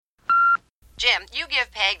Jim, you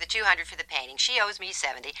give Peg the $200 for the painting. She owes me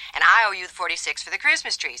 $70, and I owe you the $46 for the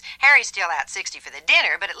Christmas trees. Harry's still out $60 for the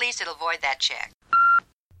dinner, but at least it'll void that check.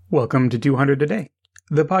 Welcome to 200 a Day,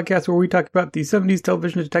 the podcast where we talk about the 70s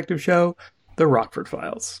television detective show, The Rockford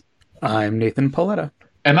Files. I'm Nathan Paoletta.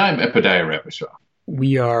 And I'm Epadiah Rappershaw.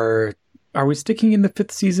 Are we sticking in the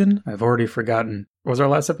 5th season? I've already forgotten. Was our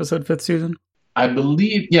last episode 5th season? I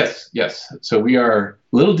believe, yes. So we are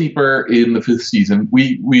a little deeper in the 5th season.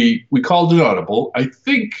 We called it audible. I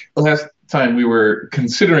think last time we were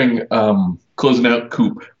considering closing out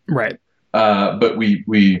Coop. Right. But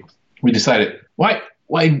we decided, why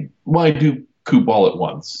do Coop all at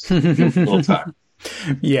once? Give it a little time.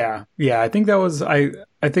 Yeah. I think that was, I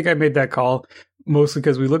think I made that call mostly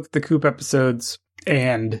because we looked at the Coop episodes,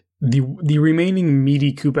 and the remaining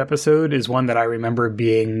meaty Coop episode is one that I remember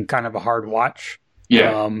being kind of a hard watch.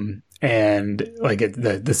 Yeah. And like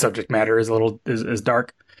the subject matter is a little is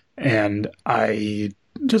dark, and I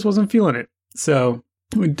just wasn't feeling it. So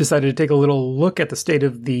we decided to take a little look at the state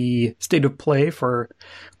of play for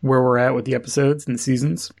where we're at with the episodes and the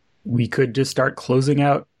seasons. We could just start closing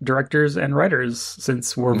out directors and writers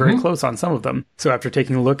since we're very close on some of them. So after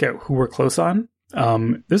taking a look at who we're close on,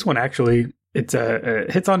 this one actually it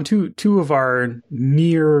hits on two of our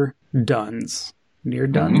near dones. Near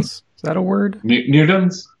dones? Is that a word? Near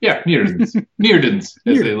dones? Yeah, near dones. Near dones,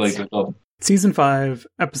 as they like to call them. Season 5,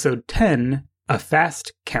 episode 10, A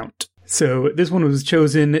Fast Count. So this one was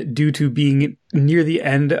chosen due to being near the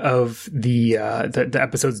end of the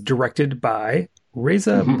episodes directed by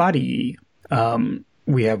Reza Badi.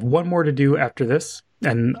 We have one more to do after this,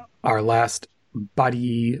 and our last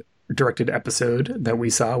Badi directed episode that we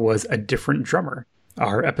saw was A Different Drummer,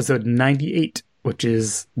 our episode 98, which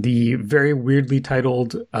is the very weirdly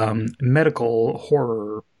titled medical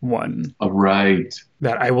horror one. Oh, right.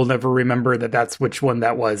 That I will never remember that's which one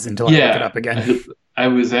that was until I look it up again. I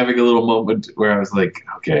was having a little moment where I was like,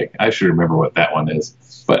 okay, I should remember what that one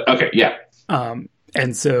is. But okay, yeah.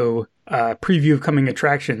 And so preview of coming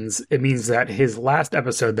attractions, it means that his last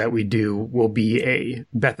episode that we do will be a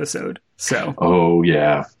Bethesode. So, oh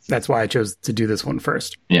yeah, that's why I chose to do this one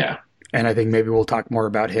first. Yeah, and I think maybe we'll talk more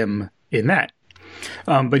about him in that.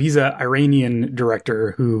 But he's an Iranian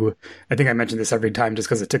director who, I think I mention this every time just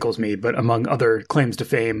because it tickles me, but among other claims to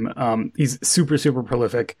fame, he's super, super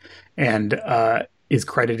prolific and is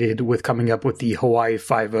credited with coming up with the Hawaii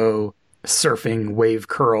Five-0 surfing wave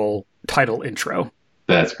curl title intro.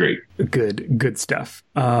 That's great. Good stuff.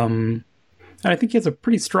 And I think he has a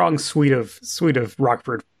pretty strong suite of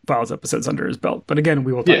Rockford Files episodes under his belt. But again,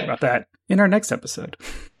 we will talk about that in our next episode.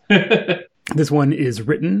 This one is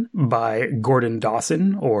written by Gordon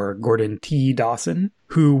Dawson, or Gordon T. Dawson,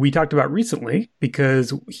 who we talked about recently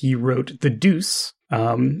because he wrote The Deuce,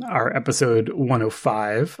 our episode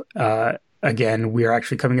 105. Again, we are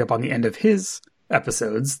actually coming up on the end of his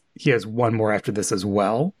episodes. He has one more after this as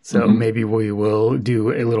well. So maybe we will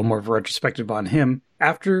do a little more of a retrospective on him.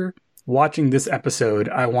 After watching this episode,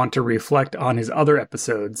 I want to reflect on his other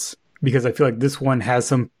episodes because I feel like this one has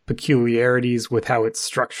some peculiarities with how it's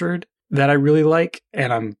structured that I really like,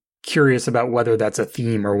 and I'm curious about whether that's a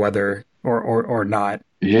theme or whether or not.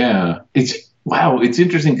 Yeah, it's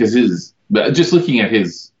interesting because just looking at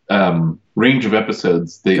his range of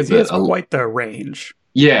episodes, because he has quite the range.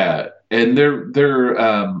 Yeah, and they're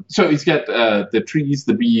so he's got the trees,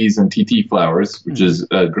 the bees, and TT flowers, which is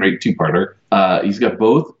a great two-parter. He's got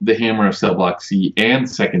both The Hammer of Cell Block C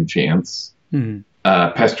and Second Chance.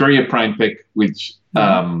 Pastoria Prime Pick, which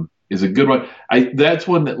is a good one. That's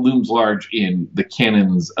one that looms large in the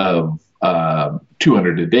canons of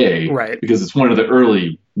 200 a Day, right? Because it's one of the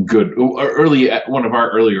one of our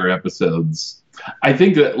earlier episodes. I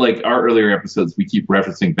think that like our earlier episodes, we keep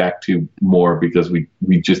referencing back to more because we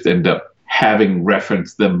just end up having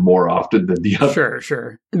referenced them more often than the other.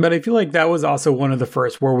 Sure. But I feel like that was also one of the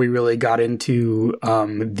first where we really got into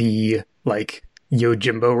the like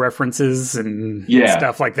Yojimbo references and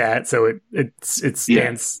stuff like that. So it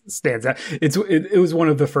stands out. It was one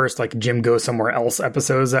of the first like Jim Goes Somewhere Else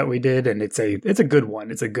episodes that we did, and it's a good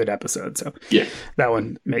one. It's a good episode. So that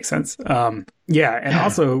one makes sense. And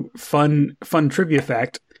also fun trivia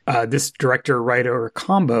fact. This director-writer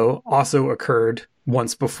combo also occurred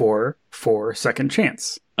once before for Second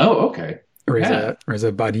Chance. Oh, okay.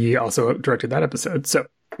 Reza Badi also directed that episode. So,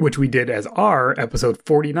 which we did as our episode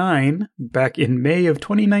 49 back in May of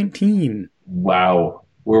 2019. Wow.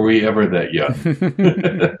 Were we ever that young?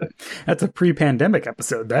 That's a pre-pandemic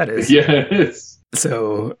episode, that is. Yes.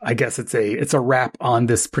 So I guess it's a wrap on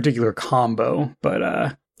this particular combo.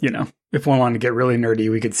 But, if one wanted to get really nerdy,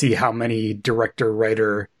 we could see how many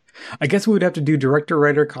director-writer I guess we would have to do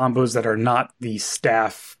director-writer combos that are not the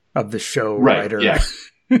staff of the show writer. Yeah.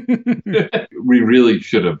 We really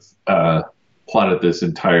should have plotted this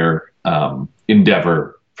entire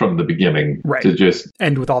endeavor from the beginning to just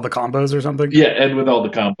end with all the combos or something. Yeah, end with all the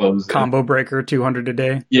combos. Combo breaker, 200 a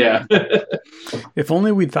day. Yeah. If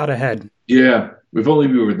only we'd thought ahead. Yeah, if only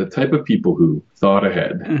we were the type of people who thought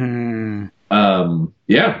ahead.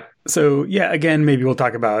 Yeah. So yeah, again, maybe we'll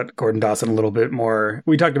talk about Gordon Dawson a little bit more.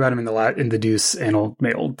 We talked about him in the Deuce, and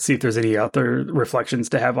we'll see if there's any other reflections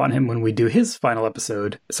to have on him when we do his final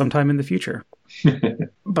episode sometime in the future.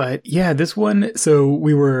 But yeah, this one. So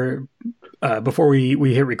we were before we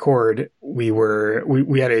hit record, we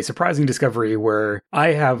had a surprising discovery where I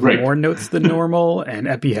have more notes than normal, and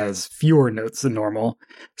Epi has fewer notes than normal.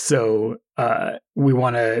 So we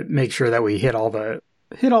want to make sure that we hit all the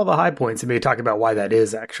high points and maybe talk about why that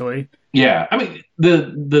is, actually. Yeah, I mean,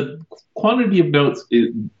 the quantity of notes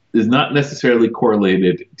is not necessarily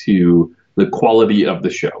correlated to the quality of the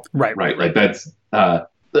show. Right. Like that's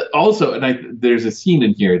also, and there's a scene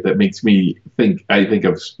in here that makes me think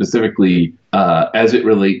of specifically as it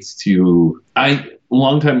relates to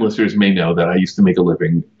longtime listeners may know that I used to make a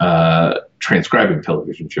living transcribing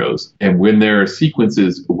television shows, and when there are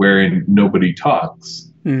sequences wherein nobody talks.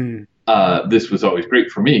 This was always great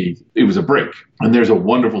for me. It was a break. And there's a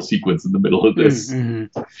wonderful sequence in the middle of this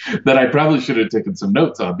that I probably should have taken some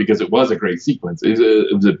notes on because it was a great sequence. It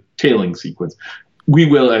was a tailing sequence. We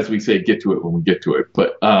will, as we say, get to it when we get to it.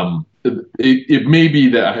 But it may be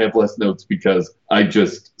that I have less notes because I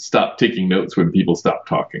just stopped taking notes when people stopped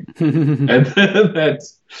talking. And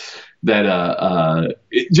that's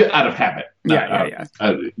out of habit.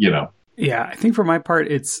 Yeah, I think for my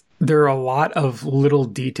part, there are a lot of little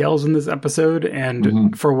details in this episode,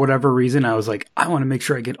 and for whatever reason, I was like, I want to make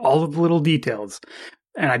sure I get all of the little details,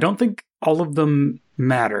 and I don't think all of them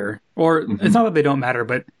matter, or it's not that they don't matter,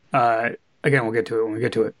 but again, we'll get to it when we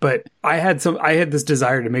get to it. But I had this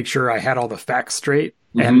desire to make sure I had all the facts straight,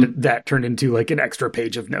 and that turned into like an extra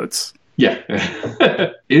page of notes. Yeah,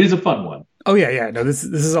 it is a fun one. Oh yeah. No, this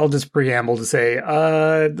is all just preamble to say,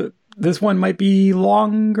 this one might be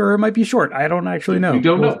long or it might be short. I don't actually know. We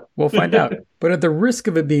don't know. We'll find out. But at the risk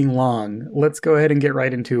of it being long, let's go ahead and get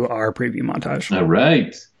right into our preview montage. All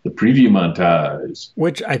right. The preview montage.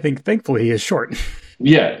 Which I think, thankfully, is short.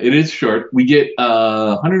 Yeah, it is short. We get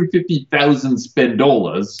 150,000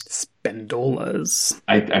 spendolas. Spendolas.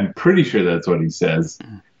 I'm pretty sure that's what he says.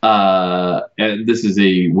 And this is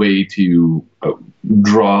a way to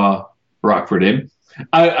draw Rockford in.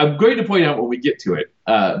 I'm going to point out when we get to it,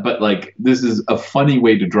 but like this is a funny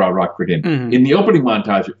way to draw Rockford in. In the opening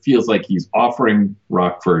montage, it feels like he's offering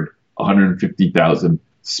Rockford 150,000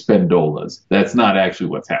 spendolas. That's not actually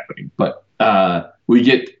what's happening, but we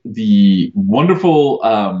get the wonderful.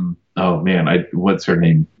 What's her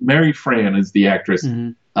name? Mary Fran is the actress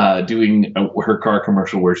doing her car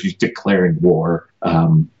commercial where she's declaring war.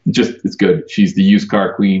 It's good. She's the used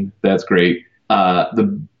car queen. That's great.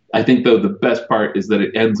 I think, though, the best part is that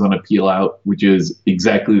it ends on a peel out, which is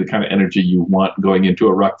exactly the kind of energy you want going into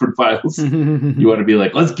a Rockford Files. You want to be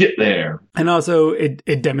like, let's get there. And also,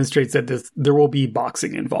 it demonstrates that there will be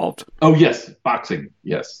boxing involved. Oh, yes. Boxing.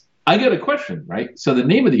 Yes. I got a question, right? So the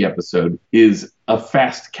name of the episode is A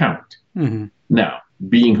Fast Count. Now,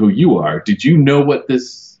 being who you are, did you know what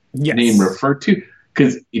this name referred to?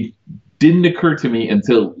 Because it didn't occur to me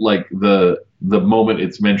until like the moment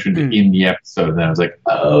it's mentioned in the episode. And then I was like,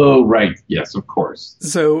 oh, right. Yes, of course.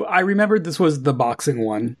 So I remembered this was the boxing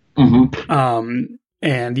one. And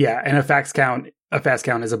a fast count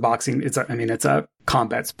is a boxing. It's a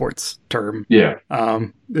combat sports term. Yeah.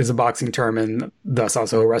 Is a boxing term and thus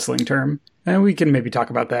also a wrestling term. And we can maybe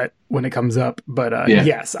talk about that when it comes up. But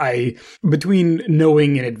yes, between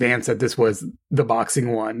knowing in advance that this was the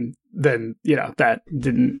boxing one, then, that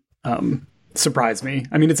didn't, surprise me.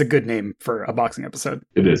 I mean, it's a good name for a boxing episode.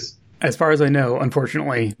 It is. As far as I know,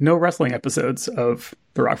 unfortunately, no wrestling episodes of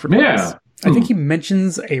the Rockford Files. Yeah. I think he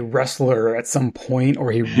mentions a wrestler at some point,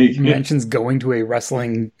 or he mentions going to a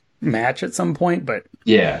wrestling match at some point, but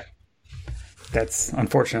yeah, that's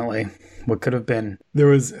unfortunately what could have been. There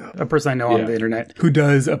was a person I know on the internet who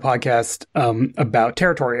does a podcast about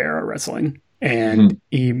territory era wrestling. And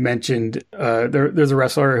he mentioned there's a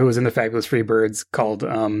wrestler who was in the Fabulous Freebirds called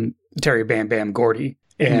Terry Bam Bam Gordy.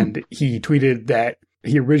 And he tweeted that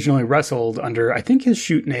he originally wrestled under, I think, his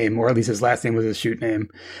shoot name, or at least his last name was his shoot name,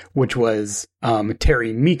 which was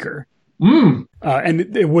Terry Meeker. And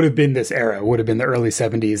it would have been this era. It would have been the early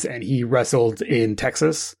 70s. And he wrestled in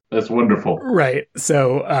Texas. That's wonderful. Right.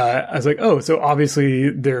 So I was like, oh, so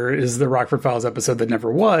obviously there is the Rockford Files episode that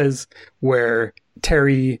never was, where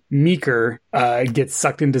Terry Meeker gets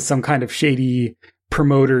sucked into some kind of shady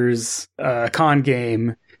promoter's con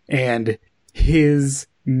game, and his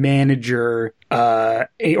manager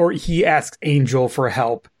or he asks Angel for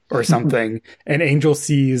help or something, and Angel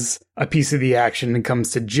sees a piece of the action and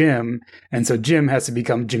comes to Jim, and so Jim has to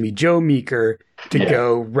become Jimmy Joe Meeker to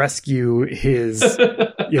go rescue his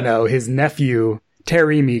his nephew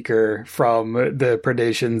Terry Meeker from the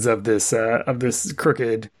predations of this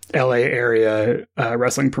crooked LA area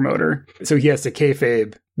wrestling promoter. So he has to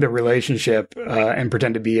kayfabe the relationship and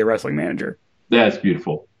pretend to be a wrestling manager. That's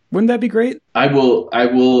beautiful. Wouldn't that be great? I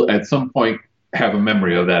will at some point have a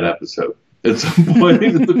memory of that episode. At some point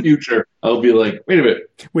in the future, I'll be like, wait a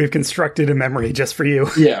minute. We've constructed a memory just for you.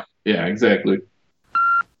 Yeah, exactly.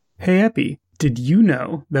 Hey, Epi, did you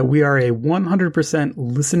know that we are a 100%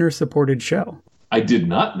 listener-supported show? I did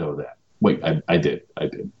not know that. Wait, I did.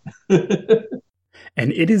 And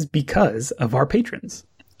it is because of our patrons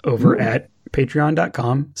over at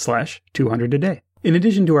patreon.com/200today. In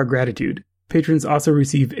addition to our gratitude, patrons also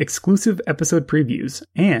receive exclusive episode previews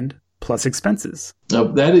and plus expenses. Now,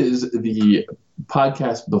 that is the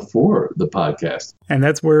podcast before the podcast. And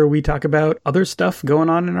that's where we talk about other stuff going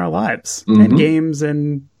on in our lives, and games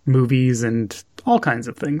and movies and all kinds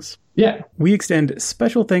of things. Yeah. We extend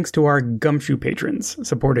special thanks to our Gumshoe patrons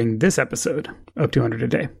supporting this episode of 200 a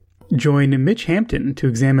Day. Join Mitch Hampton to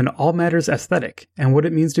examine all matters aesthetic and what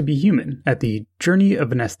it means to be human at the Journey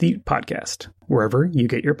of an Aesthete podcast, wherever you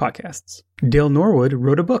get your podcasts. Dale Norwood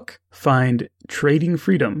wrote a book, Find Trading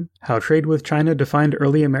Freedom, How Trade with China Defined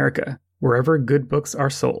Early America, wherever good books are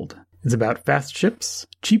sold. It's about fast ships,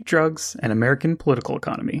 cheap drugs, and American political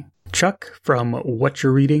economy. Chuck from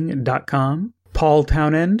whatyoureading.com. Paul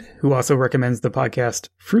Townend, who also recommends the podcast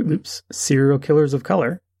Fruit Loops, Serial Killers of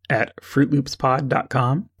Color, at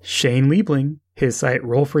fruitloopspod.com. Shane Liebling, his site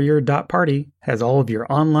rollforyour.party, has all of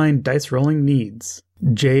your online dice rolling needs.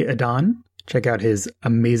 Jay Adon, check out his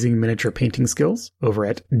amazing miniature painting skills over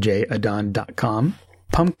at jadon.com.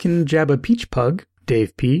 Pumpkin Jabba Peach Pug,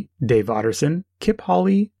 Dave P., Dave Otterson, Kip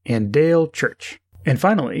Hawley, and Dale Church. And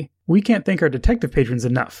finally, we can't thank our detective patrons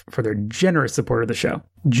enough for their generous support of the show.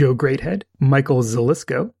 Joe Greathead, Michael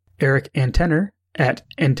Zalisco, Eric Antenner at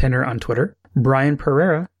Antenner on Twitter, Brian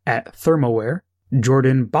Pereira at Thermoware,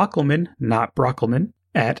 Jordan Bockelman, not Brockelman,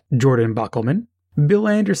 at Jordan Bockelman, Bill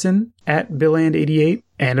Anderson at BillAnd88,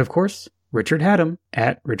 and of course, Richard Haddam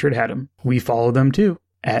at Richard Haddam. We follow them too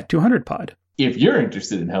at 200pod. If you're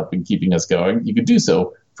interested in helping keeping us going, you can do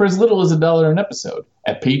so for as little as $1 an episode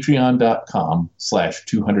at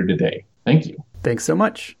patreon.com/200a day. Thank you. Thanks so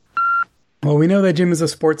much. Well, we know that Jim is a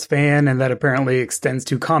sports fan, and that apparently extends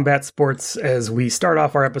to combat sports, as we start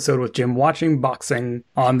off our episode with Jim watching boxing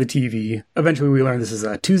on the TV. Eventually we learn this is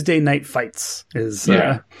Tuesday Night Fights is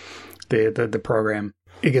the program.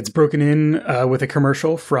 It gets broken in with a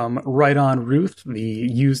commercial from Right On Ruth, the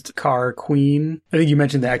used car queen. I think you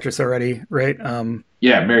mentioned the actress already, right?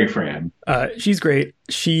 Yeah, Mary Fran. She's great.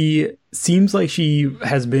 She seems like she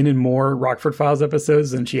has been in more Rockford Files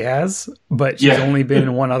episodes than she has, but she's only been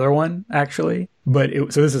in one other one, actually.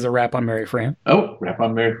 So this is a rap on Mary Fran. Oh, rap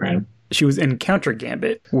on Mary Fran. She was in Counter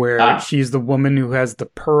Gambit, where she's the woman who has the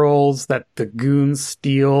pearls that the goons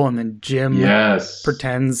steal, and then Jim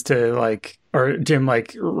pretends to Jim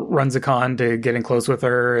runs a con to get in close with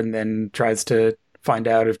her, and then tries to find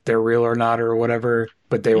out if they're real or not or whatever,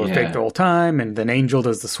 but they were fake the whole time, and then Angel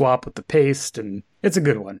does the swap with the paste, and it's a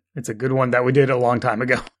good one. It's a good one that we did a long time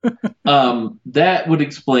ago. That would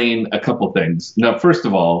explain a couple things. Now, first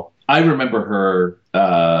of all, I remember her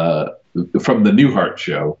from the Newhart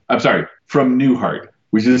show. I'm sorry, from Newhart,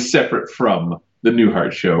 which is separate from the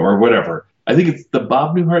Newhart show or whatever. I think it's the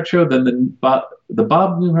Bob Newhart show, then the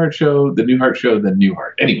Bob Newhart show, the Newhart show, then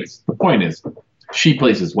Newhart. Anyways, the point is, she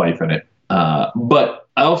plays his wife in it. But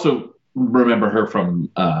I also remember her from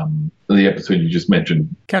the episode you just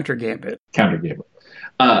mentioned. Counter Gambit.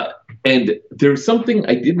 And there's something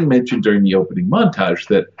I didn't mention during the opening montage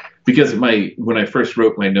that, because when I first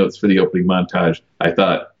wrote my notes for the opening montage, I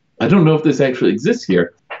thought, I don't know if this actually exists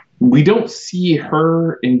here. We don't see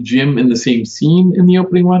her and Jim in the same scene in the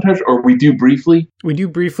opening montage, or we do briefly. We do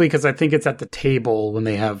briefly because I think it's at the table when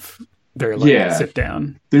they have their sit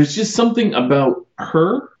down. There's just something about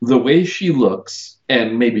her, the way she looks,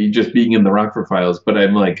 and maybe just being in the Rockford Files, but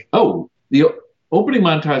I'm like, oh, the opening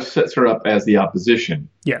montage sets her up as the opposition.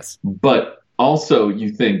 Yes. But also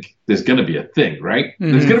you think there's going to be a thing, right?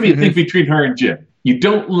 Mm-hmm. There's going to be a thing between her and Jim. You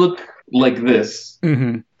don't look like this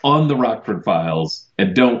on the Rockford Files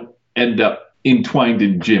and don't end up entwined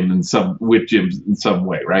with Jim in some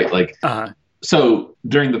way, right? So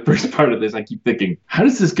during the first part of this, I keep thinking, how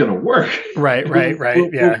is this going to work? Right.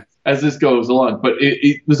 Yeah. As this goes along. But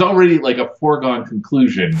it was already like a foregone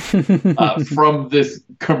conclusion from this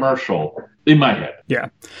commercial in my head. Yeah.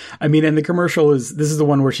 I mean, and the commercial this is the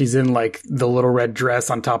one where she's in like the little red dress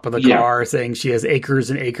on top of the car saying she has acres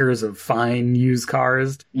and acres of fine used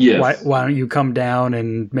cars. Yes. Why don't you come down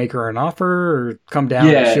and make her an offer, or come down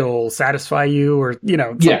and she'll satisfy you, or,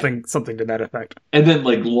 something to that effect. And then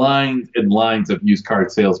like lines and lines of used car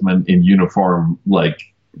salesmen in uniform, like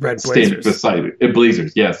red blazers. Beside it.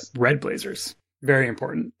 Blazers, yes. Red blazers. Very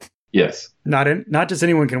important. Yes. Not just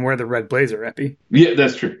anyone can wear the red blazer, Epi. Yeah,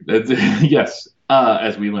 that's true. Yes,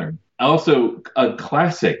 as we learned. Also, a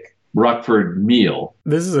classic Rockford meal.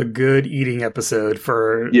 This is a good eating episode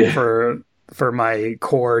for my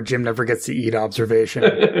core Jim never gets to eat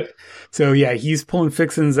observation. So yeah, he's pulling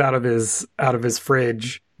fixins out of his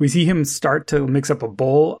fridge. We see him start to mix up a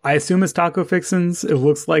bowl. I assume it's taco fixins. It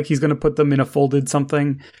looks like he's going to put them in a folded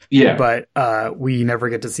something. Yeah. But we never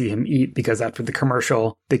get to see him eat, because after the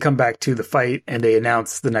commercial, they come back to the fight and they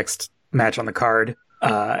announce the next match on the card.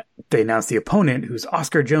 They announce the opponent, who's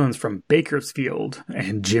Oscar Jones from Bakersfield.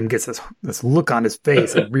 And Jim gets this look on his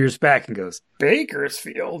face and rears back and goes,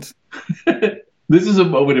 Bakersfield? This is a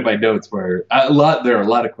moment in my notes where there are a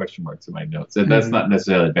lot of question marks in my notes, and that's not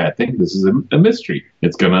necessarily a bad thing. This is a mystery.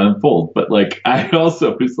 It's going to unfold. But like, I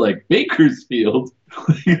also was like, Bakersfield?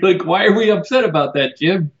 Like, why are we upset about that,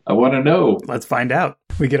 Jim? I want to know. Let's find out.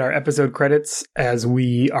 We get our episode credits as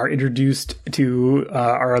we are introduced to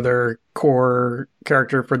our other core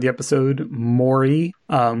character for the episode, Maury,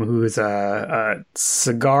 who is a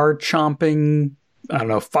cigar chomping, I don't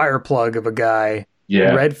know, fire plug of a guy.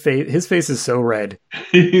 Yeah. Red face. His face is so red.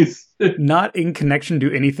 Not in connection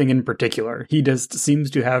to anything in particular. He just seems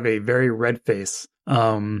to have a very red face.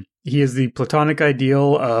 He is the platonic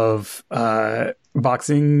ideal of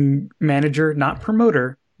boxing manager, not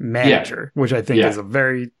promoter, manager, which I think is a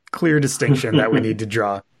very clear distinction that we need to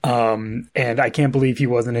draw. And I can't believe he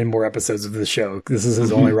wasn't in more episodes of the show. This is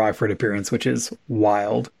his only Rockford appearance, which is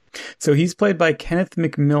wild. So he's played by Kenneth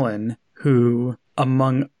McMillan, who,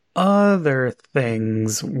 among other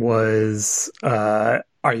things, was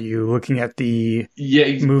are you looking at the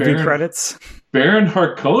movie credits? Baron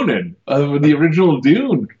Harkonnen of the original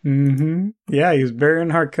Dune. Mm-hmm. Yeah, he was Baron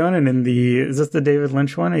Harkonnen in is this the David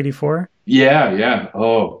Lynch one, 84? Yeah.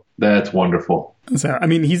 Oh, that's wonderful. So, I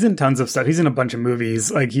mean, he's in tons of stuff. He's in a bunch of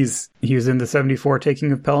movies. Like, he was in the 74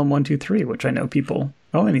 Taking of Pelham 123, which I know people.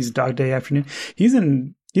 Oh, and he's Dog Day Afternoon. He's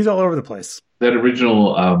all over the place. That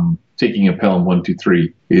original Taking of Pelham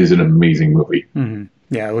 123 is an amazing movie. Mm-hmm.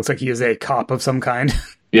 Yeah, it looks like he is a cop of some kind.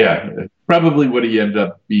 Yeah, probably what he ended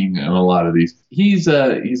up being in a lot of these. He's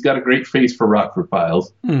got a great face for Rockford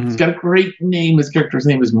Files. Mm-hmm. He's got a great name. His character's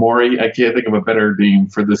name is Maury. I can't think of a better name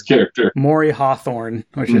for this character. Maury Hawthorne,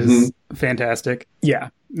 which is fantastic. Yeah.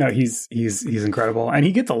 No, he's incredible, and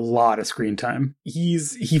he gets a lot of screen time. He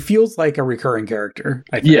feels like a recurring character,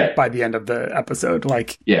 I think, by the end of the episode.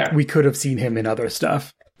 Like, we could have seen him in other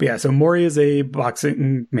stuff. But yeah, so Maury is a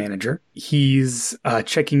boxing manager. He's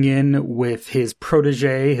checking in with his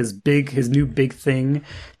protege, his new big thing,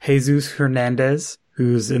 Jesus Hernandez,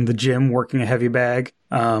 who's in the gym working a heavy bag.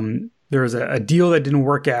 There was a deal that didn't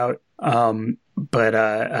work out. But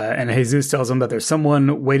Jesus tells him that there's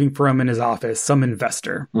someone waiting for him in his office, some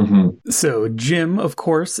investor. Mm-hmm. So Jim, of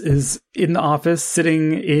course, is in the office,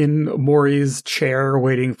 sitting in Maury's chair,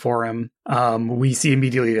 waiting for him. We see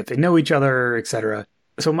immediately that they know each other, etc.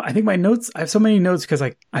 So I think I have so many notes because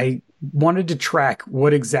I wanted to track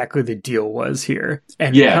what exactly the deal was here.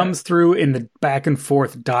 And it comes through in the back and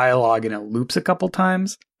forth dialogue, and it loops a couple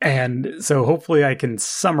times. And so hopefully I can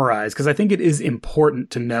summarize, because I think it is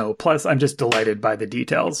important to know. Plus, I'm just delighted by the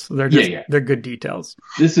details. They're good details.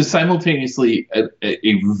 This is simultaneously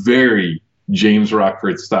a very James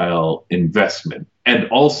Rockford style investment, and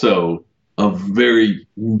also a very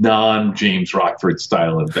non-James Rockford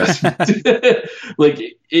style investment. Like,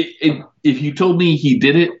 if you told me he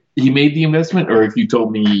did it, he made the investment, or if you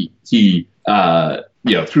told me he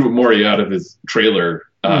threw Maury out of his trailer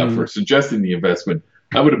for suggesting the investment,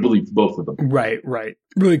 I would have believed both of them. Right.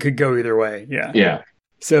 Really could go either way. Yeah. Yeah.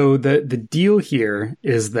 So the deal here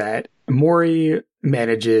is that Maury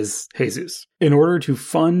manages Jesus. In order to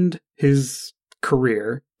fund his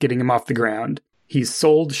career, getting him off the ground, he's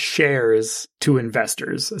sold shares to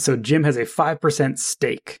investors. So Jim has a 5%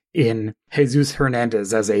 stake in Jesus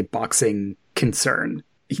Hernandez as a boxing concern.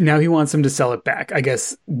 Now he wants him to sell it back. I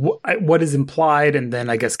guess what is implied and then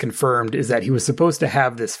I guess confirmed is that he was supposed to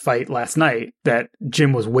have this fight last night that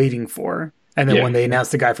Jim was waiting for. And then when they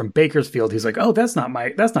announced the guy from Bakersfield, he's like, oh, that's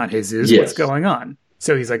not Jesus. Yes. What's going on?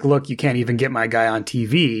 So he's like, look, you can't even get my guy on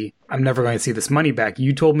TV. I'm never going to see this money back.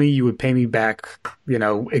 You told me you would pay me back,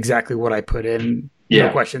 exactly what I put in. No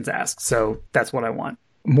questions asked. So that's what I want.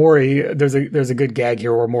 Maury, there's a good gag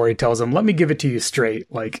here where Maury tells him, let me give it to you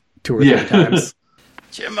straight, like 2 or 3 times.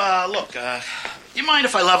 Jim, look, you mind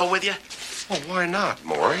if I level with you? Well, why not,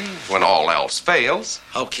 Maury? When all else fails.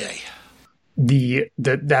 Okay.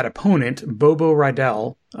 That opponent, Bobo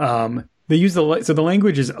Rydell, they use the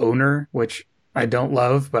language is owner, which I don't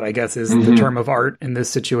love, but I guess is the term of art in this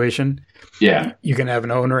situation. Yeah. You can have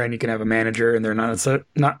an owner and you can have a manager, and they're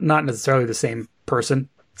not necessarily the same person.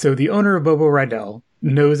 So the owner of Bobo Rydell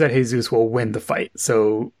knows that Jesus will win the fight,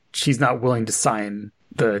 so she's not willing to sign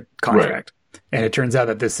the contract. Right. And it turns out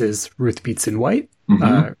that this is Ruth Beatson White,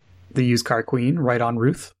 the used car queen, right on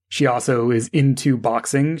Ruth. She also is into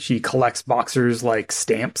boxing. She collects boxers like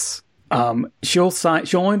stamps. She'll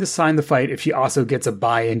only sign the fight if she also gets a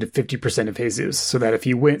buy-in to 50% of Jesus, so that if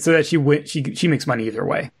he wins, she makes money either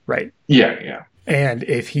way, right? Yeah. And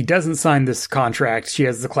if he doesn't sign this contract, she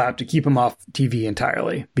has the clout to keep him off TV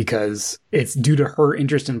entirely, because it's due to her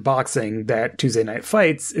interest in boxing that Tuesday Night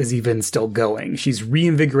Fights is even still going. She's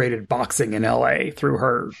reinvigorated boxing in LA through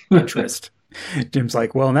her interest. Jim's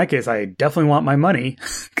like, well, in that case, I definitely want my money,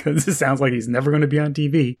 because it sounds like he's never going to be on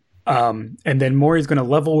TV. And then Maury's going to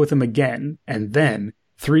level with him again. And then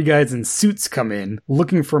 3 guys in suits come in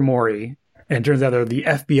looking for Maury. And it turns out they're the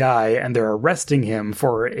FBI, and they're arresting him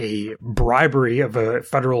for a bribery of a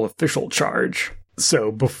federal official charge.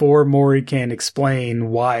 So before Maury can explain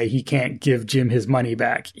why he can't give Jim his money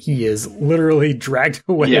back, he is literally dragged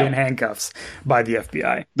away in handcuffs by the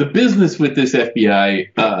FBI. The business with this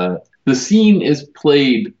FBI, the scene is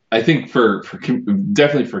played, I think, for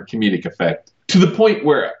definitely for comedic effect. To the point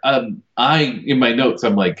where in my notes,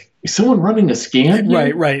 I'm like, is someone running a scan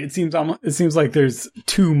here? Right. It seems like there's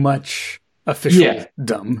too much official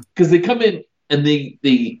dumb. Because they come in and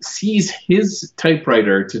they seize his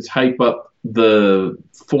typewriter to type up the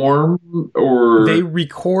form, or they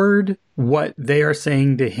record what they are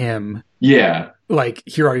saying to him. Yeah. Like,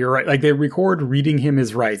 here are your rights. Like, they record reading him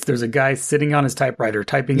his rights. There's a guy sitting on his typewriter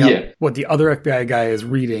typing up what the other FBI guy is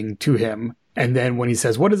reading to him. And then when he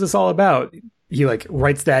says, what is this all about? He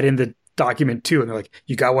writes that in the document too. And they're like,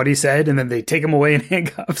 you got what he said? And then they take him away in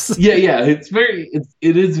handcuffs. Yeah. It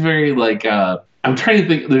is very like, I'm trying to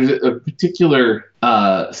think, there's a particular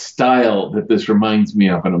style that this reminds me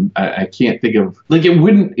of. And I can't think of, like,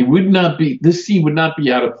 this scene would not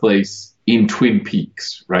be out of place in Twin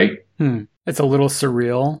Peaks, right? It's a little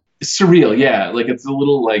surreal. Surreal. Yeah. Like, it's a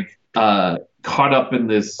little like, caught up in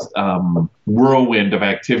this whirlwind of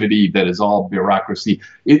activity that is all bureaucracy.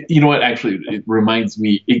 You know what? Actually, it reminds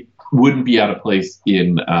me, it wouldn't be out of place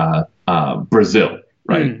in Brazil,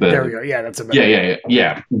 right? There we go. Yeah, that's a better.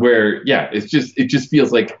 Yeah. Where it just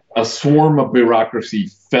feels like a swarm of bureaucracy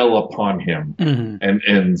fell upon him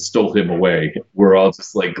and stole him away. We're all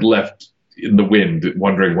just like left in the wind,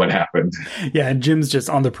 wondering what happened. Yeah, and Jim's just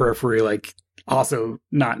on the periphery, like also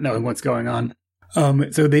not knowing what's going on.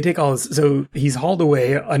 So they take all this, so he's hauled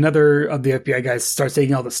away. Another of the FBI guys starts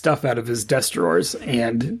taking all the stuff out of his desk drawers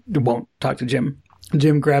and won't talk to Jim.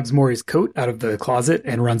 Jim grabs Maury's coat out of the closet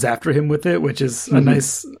and runs after him with it, which is a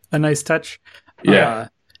nice touch. Yeah.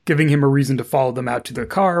 Giving him a reason to follow them out to the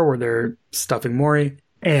car where they're stuffing Maury.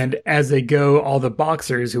 And as they go, all the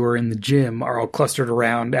boxers who are in the gym are all clustered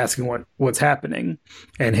around asking what's happening.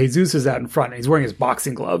 And Jesus is out in front. And he's wearing his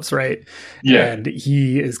boxing gloves, right? Yeah. And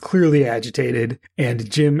he is clearly agitated. And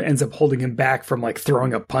Jim ends up holding him back from like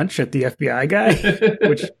throwing a punch at the FBI guy,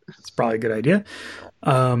 which is probably a good idea.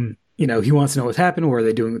 He wants to know what's happened. What are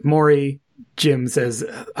they doing with Maury? Jim says,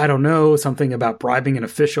 I don't know, something about bribing an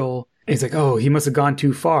official. And he's like, oh, he must have gone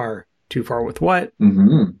too far. Too far with what?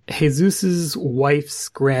 Jesus's wife's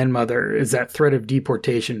grandmother is at threat of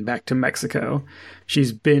deportation back to Mexico.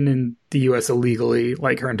 She's been in the U.S. illegally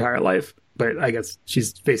like her entire life, but I guess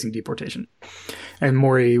she's facing deportation. And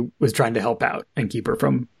Maury was trying to help out and keep her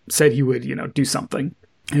from, said he would, do something.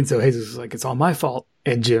 And so Jesus is like, it's all my fault.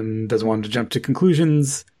 And Jim doesn't want to jump to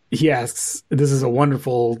conclusions. He asks, this is a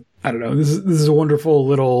wonderful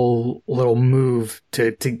little move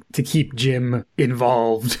to keep Jim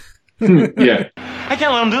involved. Yeah. I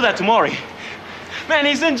can't let him do that to Maury. Man,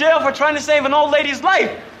 he's in jail for trying to save an old lady's life.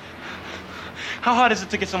 How hard is it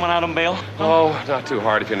to get someone out on bail? Oh, not too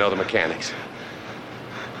hard if you know the mechanics.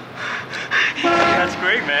 That's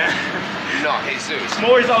great, man. No, Jesus.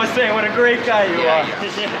 Maury's always saying what a great guy you are. Yeah.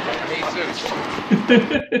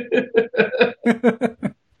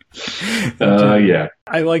 Jesus. Yeah.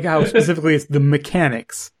 I like how specifically it's the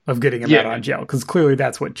mechanics of getting him out on jail, because clearly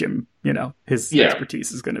that's what Jim, his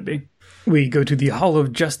expertise is going to be. We go to the Hall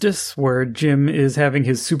of Justice, where Jim is having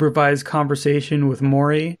his supervised conversation with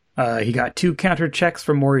Maury. He got 2 counter checks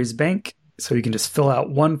from Maury's bank, so he can just fill out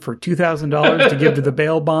one for $2,000 to give to the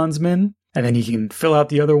bail bondsman, and then he can fill out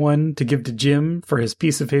the other one to give to Jim for his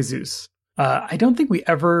piece of Jesus. I don't think we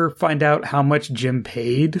ever find out how much Jim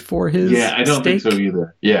paid for his stake. Yeah, I don't think so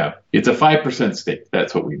either. Yeah, it's a 5% stake.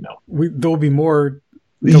 That's what we know. There'll be more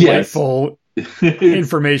delightful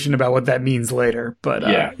information about what that means later. But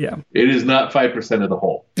it is not 5% of the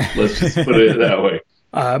whole. Let's just put it that way.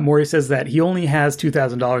 Maury says that he only has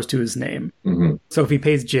 $2,000 to his name. Mm-hmm. So if he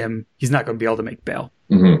pays Jim, he's not going to be able to make bail.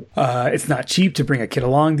 Mm-hmm. It's not cheap to bring a kid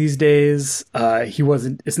along these days.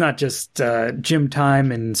 It's not just gym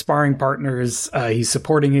time and sparring partners. He's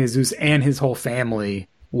supporting Jesus and his whole family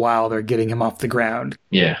while they're getting him off the ground.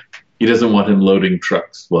 Yeah. He doesn't want him loading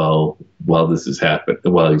trucks while this is happening,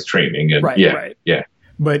 while he's training. And Right. Yeah.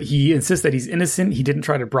 But he insists that he's innocent. He didn't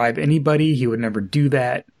try to bribe anybody. He would never do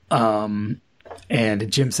that.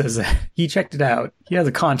 And Jim says that he checked it out. He has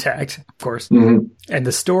a contact, of course. Mm-hmm. And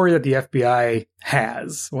the story that the FBI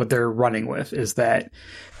has, what they're running with, is that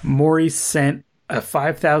Maury sent a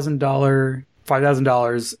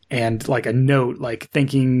 $5,000 and like a note, like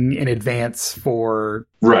thanking in advance for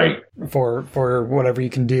whatever you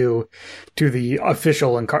can do to the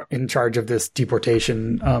official in charge of this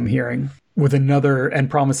deportation hearing, with and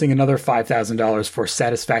promising another $5,000 for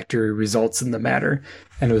satisfactory results in the matter.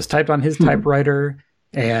 And it was typed on his typewriter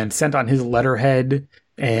and sent on his letterhead.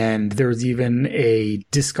 And there was even a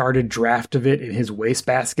discarded draft of it in his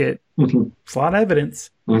wastebasket. Mm-hmm. It's a lot of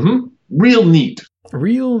evidence. Mm-hmm. Real neat.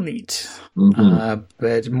 Mm-hmm.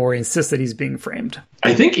 But Maury insists that he's being framed.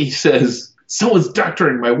 I think he says, "Someone's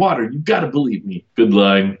doctoring my water. You got to believe me." Good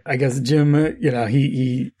line. I guess Jim,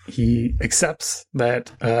 he accepts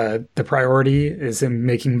that the priority is him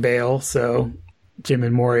making bail. So Jim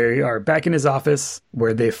and Maury are back in his office,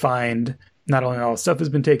 where they find not only all his stuff has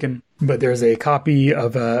been taken, but there's a copy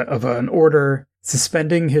of an order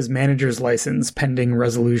suspending his manager's license pending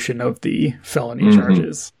resolution of the felony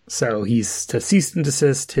charges. So he's to cease and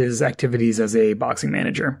desist his activities as a boxing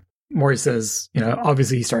manager. Maury says,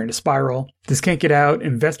 obviously he's starting to spiral. This can't get out.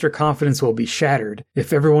 Investor confidence will be shattered.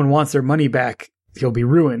 If everyone wants their money back, he'll be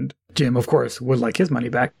ruined. Jim, of course, would like his money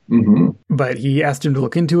back. Mm-hmm. But he asked him to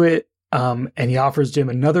look into it, and he offers Jim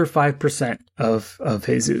another 5% of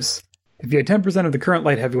Jesus. If you had 10% of the current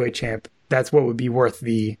light heavyweight champ, that's what would be worth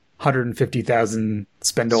the 150,000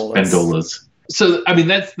 spendolas. So,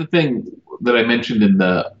 that's the thing that I mentioned in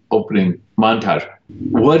the opening montage.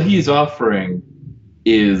 What he's offering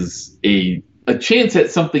is a chance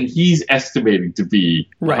at something he's estimating to be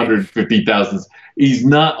 150,000. He's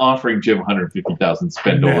not offering Jim 150,000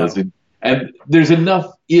 spendolas. No. And there's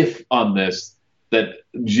enough if on this that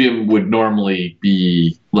Jim would normally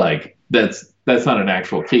be like, that's not an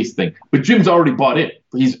actual case thing. But Jim's already bought in.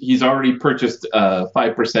 He's already purchased a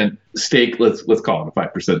 5% stake. Let's call it a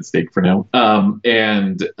 5% stake for now.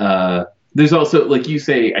 And there's also, like you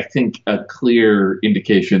say, I think a clear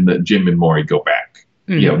indication that Jim and Maury go back.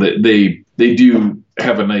 Mm-hmm. They do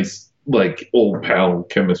have a nice, like, old pal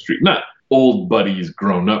chemistry. Not old buddies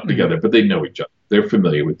grown up together, but they know each other. They're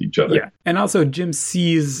familiar with each other. Yeah. And also Jim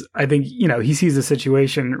sees, I think, he sees the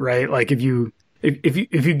situation, right? Like if you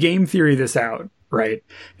game theory this out, right?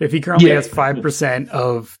 If he currently has 5%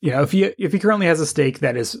 of, if he currently has a stake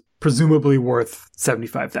that is presumably worth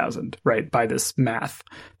 75,000, right? By this math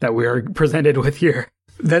that we are presented with here,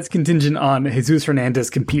 that's contingent on Jesus Hernandez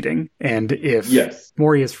competing. And if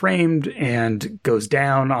Maury is framed and goes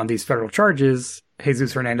down on these federal charges,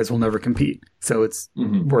 Jesus Hernandez will never compete. So it's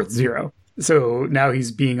worth zero. So now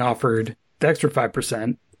he's being offered the extra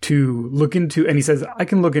 5% to look into, and he says, I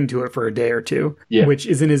can look into it for a day or two, which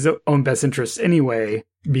is in his own best interest anyway,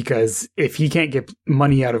 because if he can't get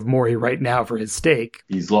money out of Maury right now for his stake,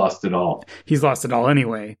 he's lost it all. He's lost it all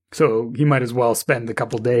anyway. So he might as well spend a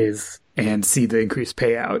couple days and see the increased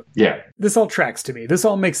payout. Yeah. This all tracks to me. This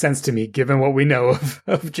all makes sense to me, given what we know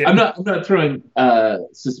of Jim. I'm not throwing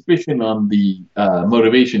suspicion on the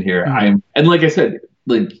motivation here. And like I said,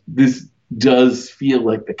 like this does feel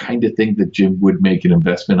like the kind of thing that Jim would make an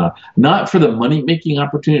investment on. Not for the money-making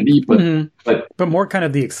opportunity, but more kind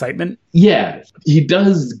of the excitement. Yeah, he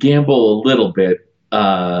does gamble a little bit.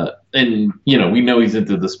 And, we know he's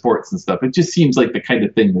into the sports and stuff. It just seems like the kind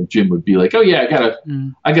of thing that Jim would be like, oh, yeah,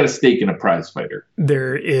 I got a stake in a prize fighter.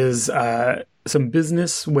 There is some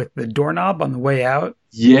business with the doorknob on the way out.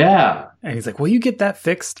 Yeah. And he's like, will you get that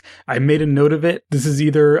fixed? I made a note of it. This is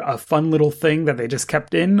either a fun little thing that they just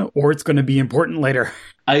kept in, or it's going to be important later.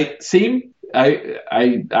 I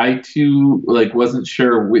too, like, wasn't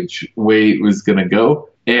sure which way it was going to go.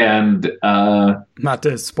 And not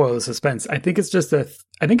to spoil the suspense, I think it's just a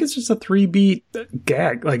 3-beat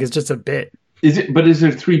gag. Like, it's just a bit. Is it? But is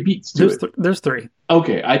there 3 beats to it? There's 3.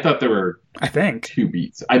 Okay, I thought there were. I think 2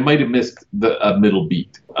 beats. I might have missed a middle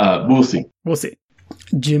beat. We'll see. We'll see.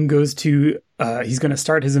 Jim goes to. He's going to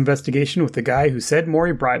start his investigation with the guy who said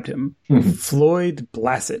Maury bribed him, Floyd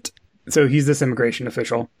Blassett. So he's this immigration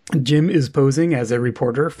official. Jim is posing as a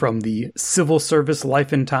reporter from the Civil Service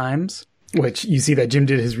Life and Times, which you see that Jim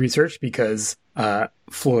did his research because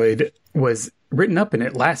Floyd was written up in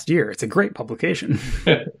it last year. It's a great publication.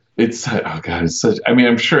 It's such. I mean,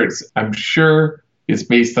 I'm sure it's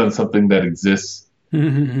based on something that exists,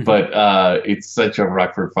 but it's such a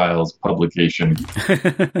Rockford Files publication.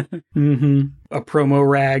 A promo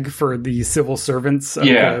rag for the civil servants of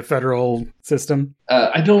the federal system.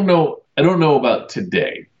 I don't know about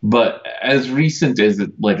today, but as recent as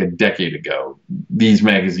like a decade ago, these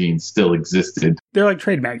magazines still existed. They're like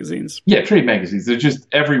trade magazines. Yeah, trade magazines. They're just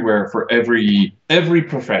everywhere for every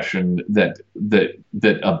profession that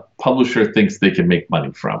a publisher thinks they can make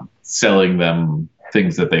money from, selling them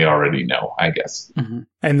things that they already know, I guess.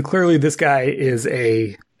 And clearly this guy is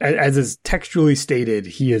as is textually stated,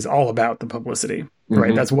 he is all about the publicity.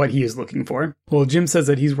 Right, that's what he is looking for. Well, Jim says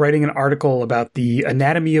that he's writing an article about the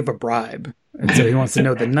anatomy of a bribe. And so he wants to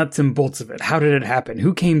know the nuts and bolts of it. How did it happen?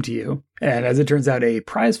 Who came to you? And as it turns out, a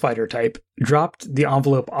prizefighter type dropped the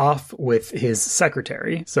envelope off with his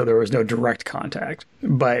secretary. So there was no direct contact.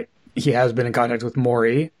 But he has been in contact with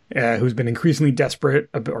Maury, who's been increasingly desperate,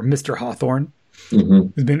 or Mr. Hawthorne,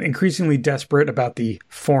 who's been increasingly desperate about the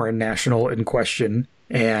foreign national in question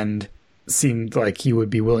and seemed like he would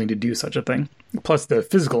be willing to do such a thing. Plus, the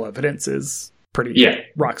physical evidence is pretty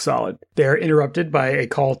rock solid. They're interrupted by a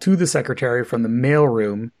call to the secretary from the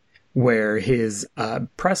mailroom, where his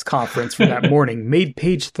press conference from that morning made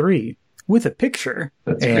page 3 with a picture.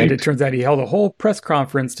 That's and great. It turns out he held a whole press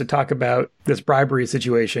conference to talk about this bribery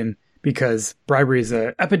situation, because bribery is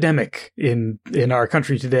an epidemic in our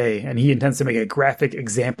country today, and he intends to make a graphic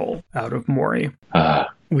example out of Maury.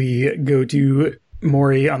 We go to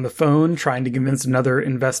Maury on the phone trying to convince another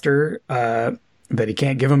investor that he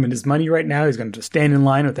can't give him his money right now. He's going to stand in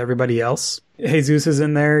line with everybody else. Jesus is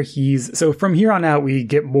in there. So from here on out, we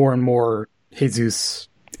get more and more Jesus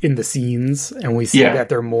in the scenes, and we see that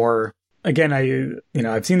they're more. Again,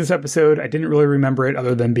 I've seen this episode. I didn't really remember it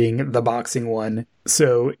other than being the boxing one.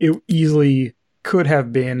 So it easily could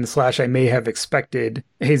have been / I may have expected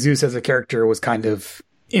Jesus as a character was kind of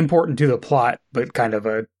important to the plot, but kind of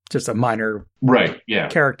just a minor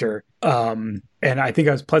character. And I think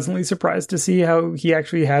I was pleasantly surprised to see how he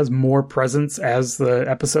actually has more presence as the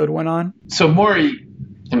episode went on. So Maury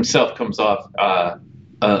himself comes off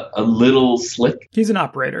a little slick. He's an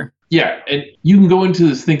operator. Yeah, and you can go into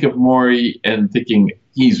this, think of Maury and thinking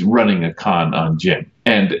he's running a con on Jim.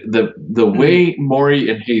 And the way Maury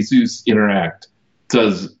and Jesus interact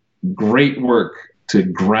does great work to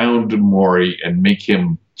ground Maury and make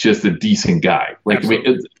him just a decent guy. Like,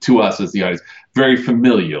 to us as the audience, very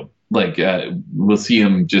familial. Like, we'll see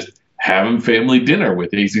him just having family dinner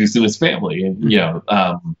with Jesus and his family. And,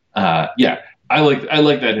 I like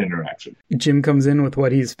that interaction. Jim comes in with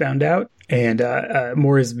what he's found out. And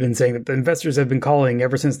Maury's been saying that the investors have been calling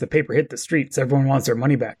ever since the paper hit the streets. Everyone wants their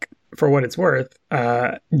money back. For what it's worth,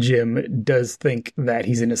 Jim does think that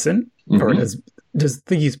he's innocent, or does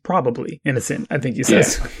think he's probably innocent, I think he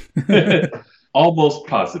says. Yeah. Almost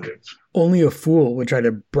positive. Only a fool would try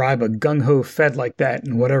to bribe a gung-ho Fed like that,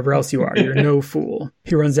 and whatever else you are, you're no fool.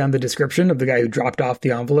 He runs down the description of the guy who dropped off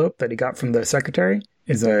the envelope that he got from the secretary.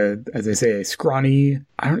 Is as they say, a scrawny.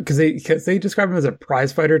 Because they describe him as a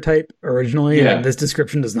prizefighter type originally, and this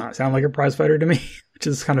description does not sound like a prizefighter to me, which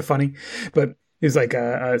is kind of funny. But he's like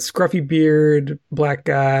a scruffy beard, black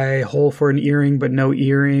guy, hole for an earring but no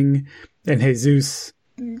earring, and Jesus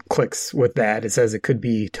clicks with that. It says it could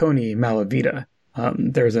be Tony Malavita.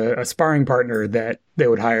 There's a sparring partner that they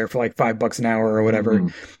would hire for like $5 an hour or whatever,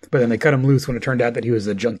 but then they cut him loose when it turned out that he was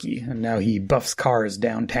a junkie, and now he buffs cars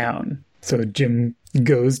downtown. So Jim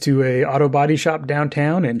goes to a auto body shop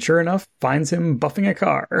downtown and sure enough finds him buffing a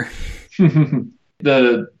car.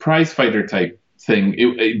 The prize fighter type thing,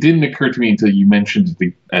 it didn't occur to me until you mentioned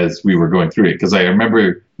it as we were going through it, because I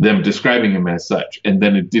remember them describing him as such, and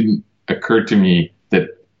then it didn't occur to me that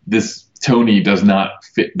this Tony does not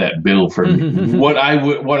fit that bill for me. What I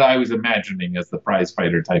was imagining as the prize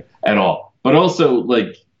fighter type at all. But also,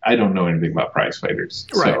 like, I don't know anything about prize fighters.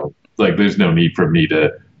 Right. So, like, there's no need for me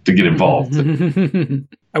to get involved.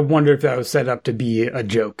 I wonder if that was set up to be a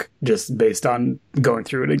joke just based on going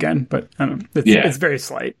through it again. But I don't know. It's very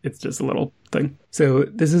slight. It's just a little thing. So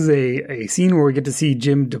this is a scene where we get to see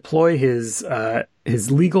Jim deploy his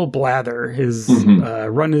legal blather,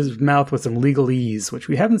 run his mouth with some legalese, which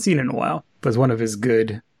we haven't seen in a while. But it's one of his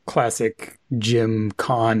good classic Jim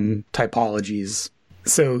Con typologies.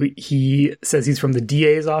 So he says he's from the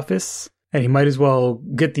DA's office, and he might as well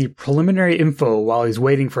get the preliminary info while he's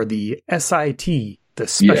waiting for the SIT, the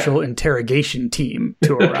Special Interrogation Team,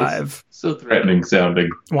 to arrive. So threatening sounding.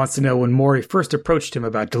 Wants to know when Maury first approached him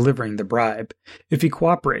about delivering the bribe. If he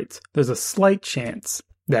cooperates, there's a slight chance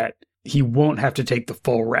that he won't have to take the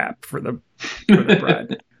full rap for the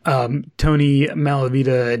bribe. Tony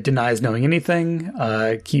Malavita denies knowing anything,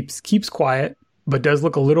 keeps quiet, but does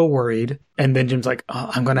look a little worried. And then Jim's like,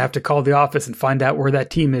 I'm going to have to call the office and find out where that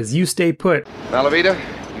team is. You stay put. Malavita,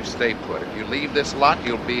 you stay put. If you leave this lot,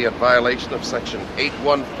 you'll be in violation of Section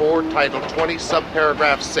 814, Title 20,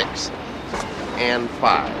 Subparagraph 6 and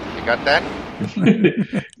 5. You got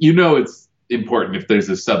that? You know it's important if there's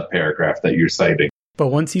a subparagraph that you're citing. But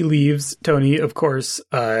once he leaves, Tony, of course,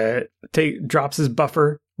 drops his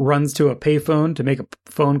buffer, runs to a payphone to make a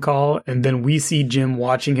phone call, and then we see Jim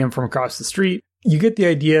watching him from across the street. You get the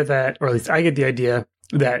idea that, or at least I get the idea,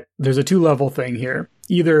 that there's a 2-level thing here.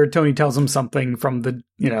 Either Tony tells him something from the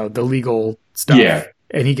legal stuff,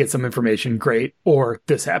 and he gets some information, great, or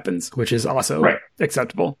this happens, which is also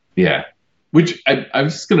acceptable. Yeah. Which I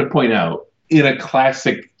was just going to point out, in a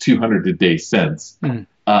classic 200 a day sense,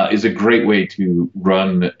 is a great way to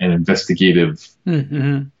run an investigative.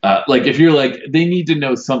 Like, if you're like, they need to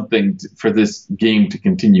know something for this game to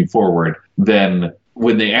continue forward, then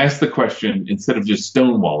when they ask the question, instead of just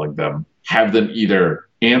stonewalling them, have them either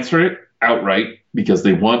answer it outright because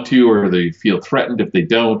they want to, or they feel threatened if they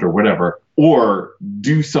don't, or whatever, or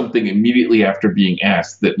do something immediately after being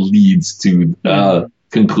asked that leads to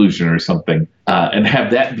conclusion or something, and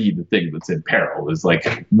have that be the thing that's in peril, is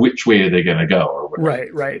like, which way are they going to go, or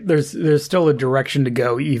whatever. Right. There's still a direction to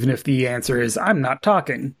go, even if the answer is, I'm not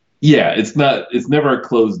talking. Yeah, it's never a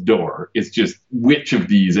closed door. It's just, which of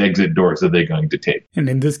these exit doors are they going to take? And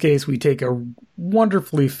in this case, we take a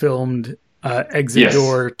wonderfully filmed exit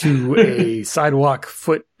door to a sidewalk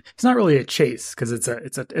foot. It's not really a chase because it's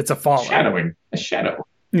a follow. A shadow.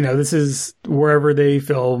 You know, this is wherever they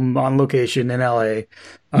film on location in LA.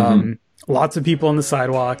 Lots of people on the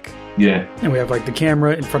sidewalk. Yeah. And we have like the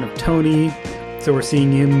camera in front of Tony. So we're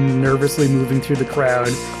seeing him nervously moving through the crowd.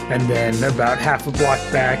 And then about half a block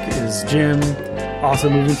back is Jim, also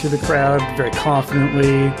moving through the crowd very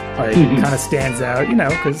confidently. Like, kind of stands out,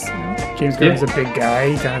 because James Garner's a big guy.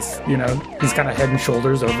 He kind of, he's kind of head and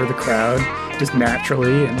shoulders over the crowd just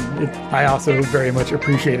naturally. And I also very much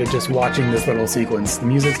appreciated just watching this little sequence. The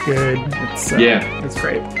music's good. It's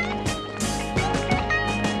great.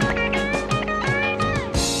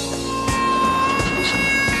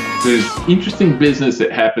 There's interesting business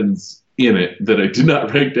that happens in it that I did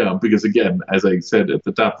not write down because, again, as I said at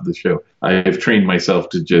the top of the show, I have trained myself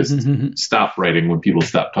to just stop writing when people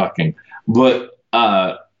stop talking. But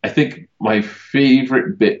I think my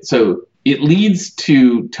favorite bit, so it leads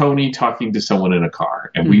to Tony talking to someone in a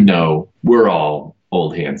car, and we know, we're all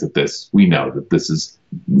old hands at this. We know that this is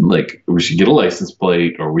like, we should get a license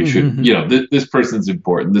plate, or we should, this person's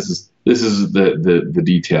important. This is the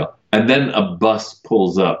detail. And then a bus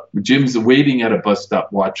pulls up. Jim's waiting at a bus stop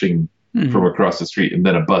watching from across the street, and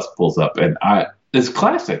then a bus pulls up. And it's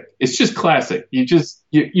classic. It's just classic.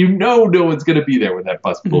 You know no one's going to be there when that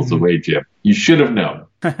bus pulls away, Jim. You should have known.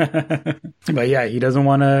 But yeah, he doesn't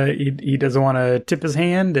want to tip his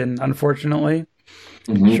hand, and unfortunately,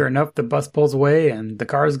 sure enough, the bus pulls away and the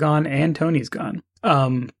car's gone and Tony's gone.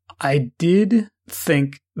 I did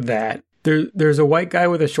think that there's a white guy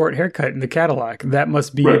with a short haircut in the Cadillac. That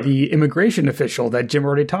must be the immigration official that Jim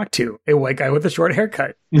already talked to. A white guy with a short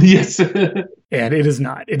haircut. Yes. And it is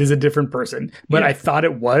not. It is a different person. But I thought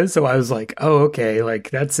it was, so I was like, oh, okay,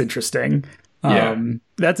 like, that's interesting.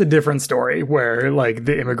 That's a different story where, like,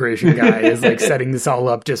 the immigration guy is, like, setting this all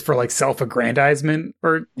up just for, like, self-aggrandizement,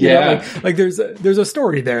 or like there's a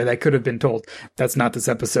story there that could have been told. That's not this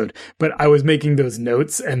episode, but I was making those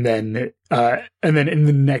notes, and then in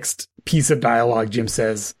the next piece of dialogue, Jim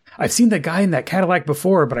says, I've seen that guy in that Cadillac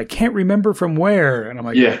before, but I can't remember from where. And I'm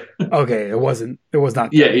like, okay, it was not. It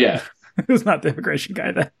was not the immigration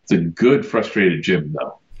guy then. It's a good frustrated Jim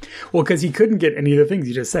though. Well, because he couldn't get any of the things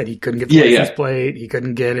you just said. He couldn't get the license plate. He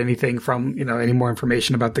couldn't get anything from, any more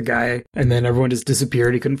information about the guy. And then everyone just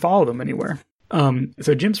disappeared. He couldn't follow them anywhere.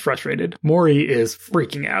 So Jim's frustrated. Maury is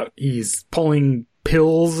freaking out. He's pulling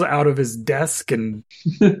pills out of his desk and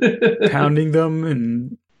pounding them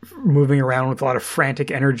and moving around with a lot of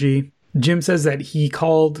frantic energy. Jim says that he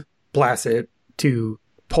called Blassett to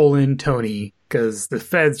pull in Tony because the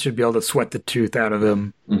feds should be able to sweat the truth out of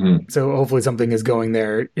him. Mm-hmm. So hopefully something is going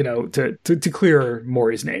there, to clear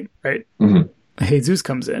Maury's name, right? Mm-hmm. Jesus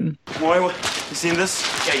comes in. Maury, you seen this?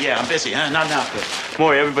 Yeah, I'm busy, huh? Not now.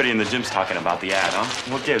 Maury, everybody in the gym's talking about the ad,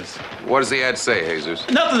 huh? What gives? What does the ad say, Jesus?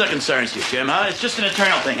 Nothing that concerns you, Jim, huh? It's just an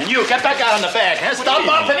internal thing. And you, get that guy on the bag, huh? Stop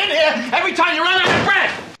bumping in here every time you run out of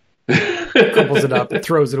breath! Crumbles it up,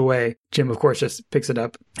 throws it away. Jim, of course, just picks it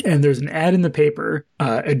up. And there's an ad in the paper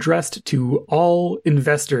addressed to all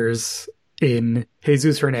investors in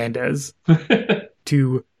Jesus Hernandez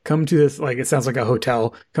to come to this, it sounds like a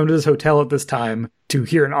hotel, come to this hotel at this time to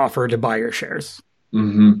hear an offer to buy your shares.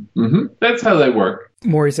 Mm-hmm. Mm-hmm. That's how they work.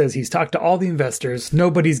 Maury says he's talked to all the investors.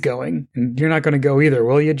 Nobody's going. And you're not going to go either,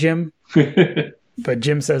 will you, Jim? But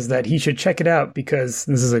Jim says that he should check it out because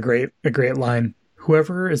this is a great line.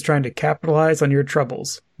 Whoever is trying to capitalize on your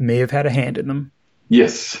troubles may have had a hand in them.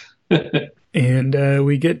 Yes. And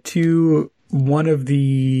we get to one of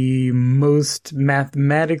the most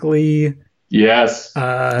mathematically joyous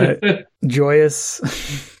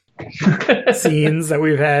scenes that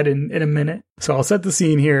we've had in a minute. So I'll set the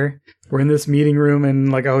scene here. We're in this meeting room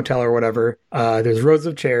in a hotel or whatever. There's rows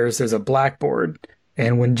of chairs. There's a blackboard.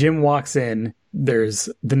 And when Jim walks in, there's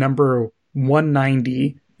the number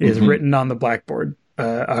 190 is written on the blackboard.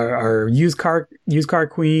 Our used car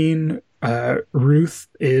queen, Ruth,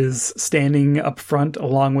 is standing up front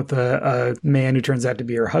along with a man who turns out to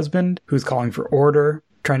be her husband, who's calling for order,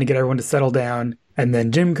 trying to get everyone to settle down. And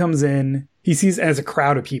then Jim comes in. He sees it as a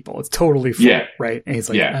crowd of people. It's totally full, right? And he's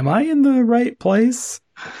like, am I in the right place?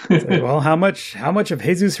 It's like, well, how much of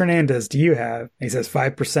Jesus Hernandez do you have? And he says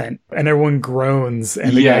 5%. And everyone groans.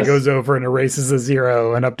 And the guy goes over and erases a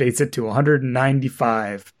 0 and updates it to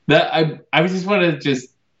 195. I just want to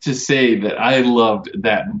say that I loved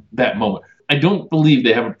that moment. I don't believe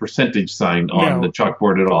they have a percentage sign on the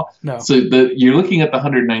chalkboard at all. No. So you're looking at the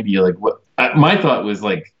 190. You're like, what? My thought was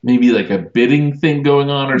maybe a bidding thing going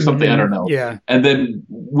on or something. I don't know. Yeah. And then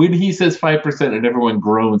when he says 5% and everyone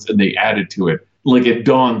groans and they added to it, it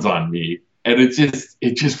dawns on me, and it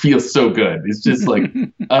just feels so good. It's just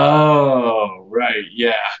oh right,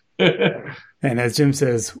 yeah. And as Jim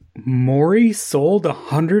says, Maury sold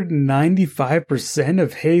 195%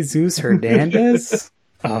 of Jesus Hernandez.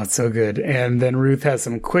 Oh, it's so good. And then Ruth has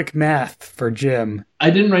some quick math for Jim. I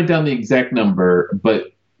didn't write down the exact number, but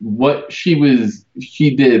what she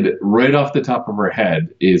did right off the top of her head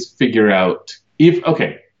is figure out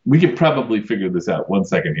we could probably figure this out. 1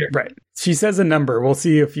 second here. Right. She says a number. We'll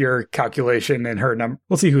see if your calculation and her number,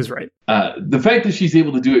 we'll see who's right. The fact that she's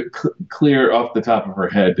able to do it clear off the top of her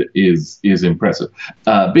head is impressive.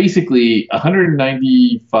 Basically,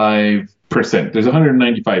 195%. There's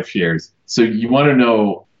 195 shares. So you want to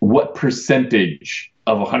know what percentage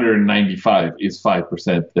of 195 is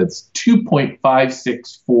 5%. That's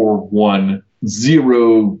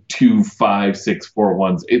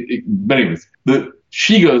 2.5641025641. But anyways,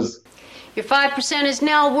 she goes, your 5% is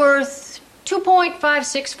now worth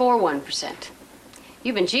 2.5641%.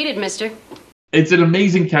 You've been cheated, mister. It's an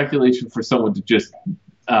amazing calculation for someone to just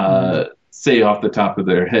say off the top of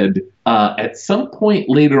their head. At some point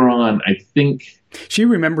later on, I think... She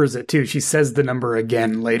remembers it, too. She says the number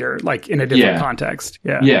again later, in a different context.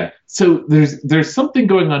 Yeah. Yeah. So there's something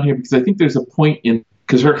going on here because I think there's a point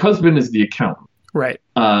because her husband is the accountant. Right.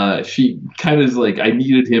 She kind of is I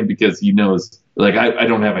needed him because he knows... I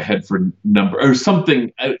don't have a head for number or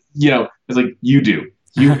something, it's you do.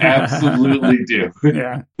 You absolutely do.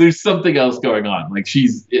 Yeah. There's something else going on. It's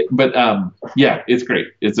great.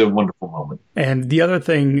 It's a wonderful moment. And the other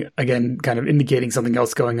thing, again, kind of indicating something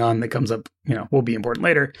else going on that comes up, will be important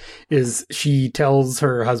later, is she tells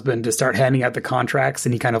her husband to start handing out the contracts,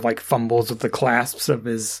 and he kind of fumbles with the clasps of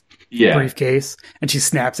his briefcase, and she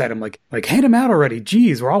snaps at him hand him out already.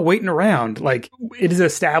 Geez, we're all waiting around. It is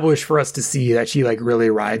established for us to see that she really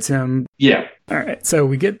rides him. Yeah. All right. So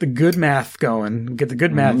we get the good math going, get the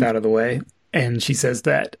good math out of the way. And she says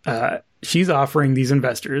that she's offering these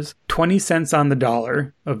investors 20 cents on the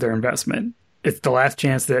dollar of their investment. It's the last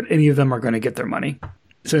chance that any of them are going to get their money.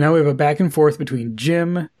 So now we have a back and forth between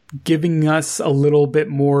Jim giving us a little bit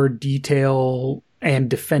more detail and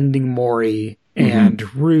defending Maury,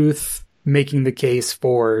 and Ruth making the case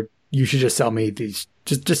for, you should just sell me these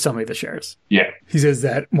Just sell me the shares. Yeah. He says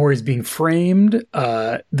that Maury's being framed.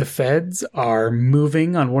 The feds are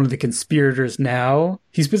moving on one of the conspirators now.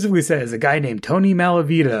 He specifically says a guy named Tony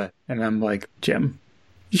Malavita. And I'm like, Jim,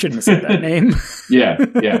 you shouldn't have said that name.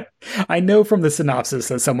 Yeah. I know from the synopsis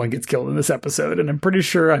that someone gets killed in this episode, and I'm pretty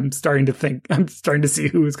sure I'm starting to see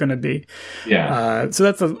who it's going to be. Yeah. So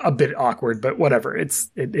that's a bit awkward, but whatever.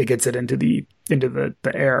 It gets it into the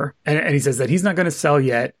air. And he says that he's not going to sell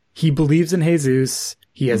yet. He believes in Jesus.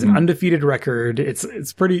 He has an undefeated record. It's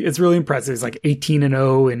really impressive. It's like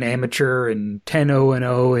 18-0 in amateur and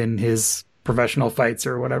 10-0 in his professional fights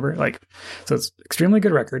or whatever. So it's extremely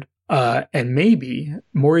good record. And maybe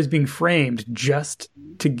Maury's being framed just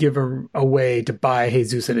to give a way to buy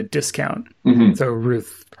Jesus at a discount. Mm-hmm. So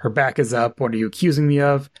Ruth, her back is up. What are you accusing me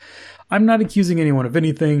of? I'm not accusing anyone of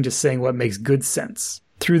anything, just saying what makes good sense.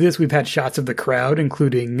 Through this, we've had shots of the crowd,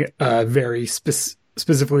 including very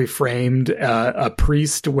specifically framed a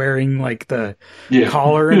priest wearing like the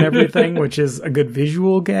collar and everything, which is a good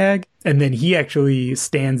visual gag. And then he actually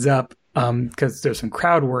stands up because there's some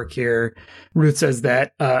crowd work here. Ruth says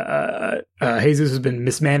that Jesus has been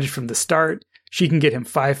mismanaged from the start. She can get him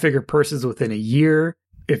 5-figure purses within a year.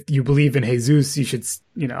 If you believe in Jesus, you should,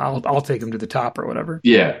 I'll take him to the top or whatever.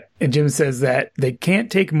 Yeah. And Jim says that they can't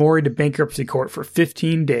take Maury to bankruptcy court for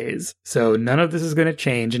 15 days. So none of this is going to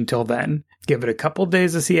change until then. Give it a couple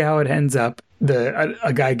days to see how it ends up.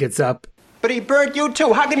 A guy gets up. But he burned you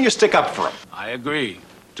too. How can you stick up for him? I agree.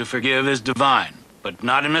 To forgive is divine, but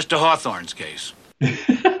not in Mr. Hawthorne's case.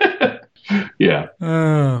 Yeah.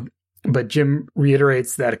 But Jim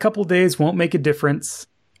reiterates that a couple days won't make a difference.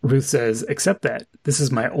 Ruth says, accept that. This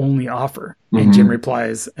is my only offer. Mm-hmm. And Jim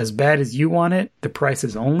replies, as bad as you want it, the price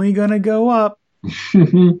is only going to go up.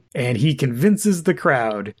 And he convinces the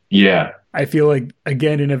crowd. Yeah. I feel like,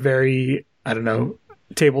 again, in a very,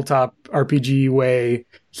 tabletop RPG way,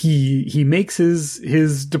 he makes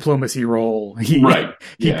his diplomacy roll. He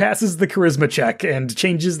passes the charisma check and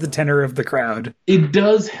changes the tenor of the crowd. It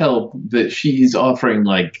does help that she's offering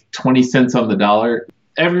like 20 cents on the dollar.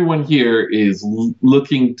 Everyone here is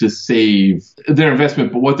looking to save their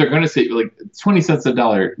investment, but what they're going to say, like 20 cents a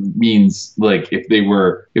dollar means like if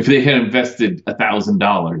they had invested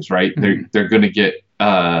 $1,000, right? Mm-hmm. They're going to get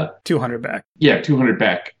 200 back. Yeah, 200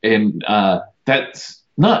 back, and that's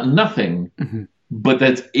not nothing, mm-hmm. but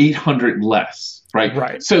that's 800 less, right?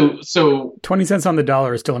 Right. So 20 cents on the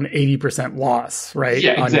dollar is still an 80% loss, right?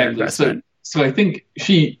 Yeah, on exactly. Your investment. So I think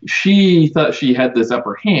she thought she had this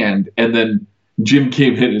upper hand, and then Jim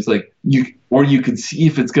came in and was like, you could see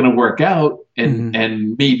if it's going to work out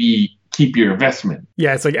and maybe keep your investment.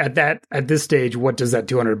 Yeah, it's like at this stage, what does that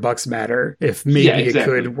 $200 matter if maybe it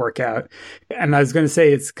could work out? And I was going to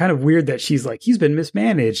say, it's kind of weird that she's like, he's been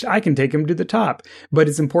mismanaged. I can take him to the top. But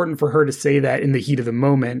it's important for her to say that in the heat of the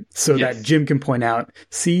moment so that Jim can point out,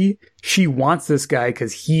 see, she wants this guy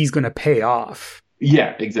because he's going to pay off.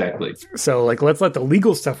 Yeah, exactly. So like, let's let the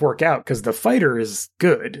legal stuff work out because the fighter is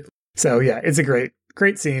good. So yeah, it's a great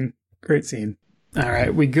scene. Great scene. All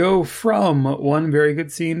right, we go from one very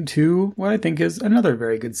good scene to what I think is another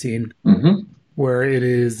very good scene, where it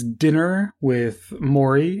is dinner with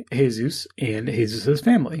Maury, Jesus, and Jesus'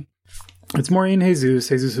 family. It's Maury and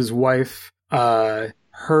Jesus' wife,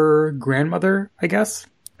 her grandmother, I guess,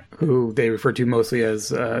 who they refer to mostly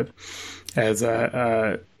as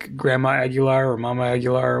Grandma Aguilar or Mama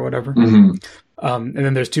Aguilar or whatever. Mm-hmm. And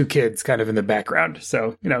then there's 2 kids kind of in the background.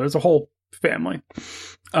 So, there's a whole family.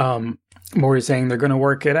 Maury's saying they're going to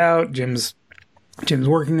work it out. Jim's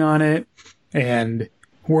working on it. And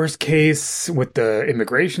worst case with the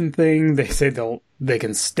immigration thing, they say they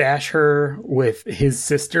can stash her with his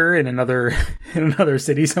sister in another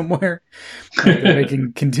city somewhere. They're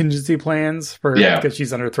making contingency plans for because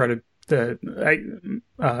she's under threat of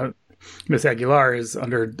Miss Aguilar is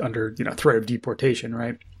under threat of deportation,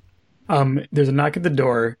 right? There's a knock at the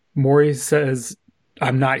door. Maury says,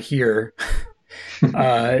 I'm not here.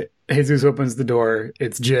 Jesus opens the door.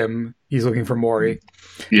 It's Jim. He's looking for Maury.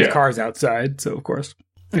 His car's outside, so of course.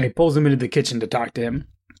 And he pulls him into the kitchen to talk to him.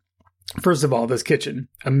 First of all, this kitchen.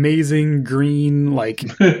 Amazing green, like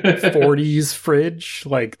 40s fridge.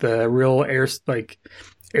 Like the real Airstream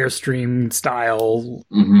style.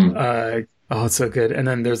 Mm-hmm. It's so good. And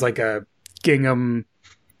then there's like a gingham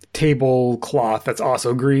tablecloth that's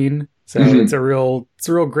also green. So it's a real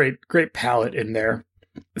great palette in there.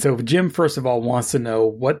 So Jim, first of all, wants to know,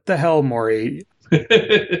 what the hell, Maury?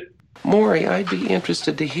 Maury, I'd be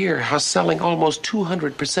interested to hear how selling almost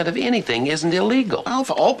 200% of anything isn't illegal. Well,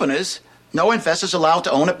 for openers, No investor's allowed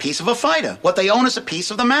to own a piece of a fighter. What they own is a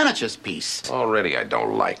piece of the manager's piece. Already I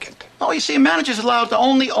don't like it. Oh, you see, a manager's allowed to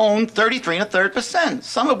only own 33 1/3%,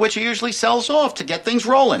 some of which he usually sells off to get things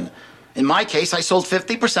rolling. In my case, I sold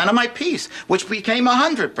 50% of my piece, which became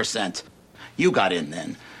 100%. You got in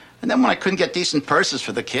then. And then when I couldn't get decent purses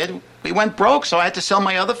for the kid, we went broke, so I had to sell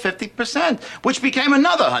my other 50%, which became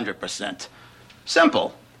another 100%.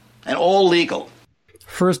 Simple. And all legal.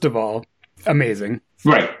 First of all, amazing.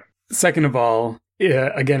 Right. Second of all,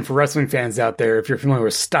 again, for wrestling fans out there, if you're familiar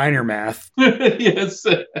with Steiner math. Yes.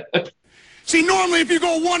 See, normally if you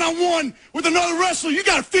go one-on-one with another wrestler, you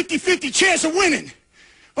got a 50-50 chance of winning.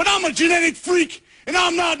 But I'm a genetic freak, and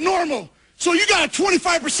I'm not normal. So you got a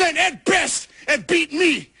 25% at best at beating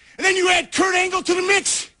me. And then you add Kurt Angle to the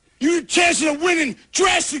mix, your chances of winning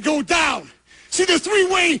drastically go down. See, the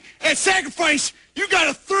three-way at Sacrifice, you got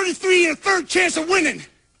a 33 1/3 chance of winning.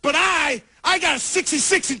 But I got a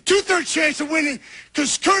 66 2/3 chance of winning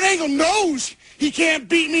because Kurt Angle knows he can't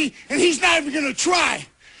beat me, and he's not even going to try.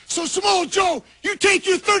 So, Samoa Joe, you take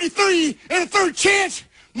your 33 1/3 chance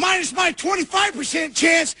minus my 25%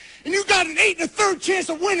 chance, and you got an 8 1/3 chance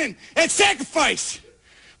of winning at Sacrifice.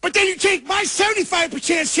 But then you take my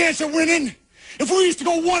 75% chance of winning, if we used to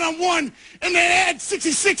go one-on-one, and then add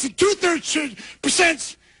 66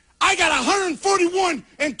 2/3%, I got 141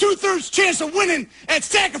 2/3 chance of winning at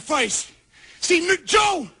Sacrifice. See,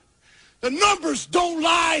 Joe, the numbers don't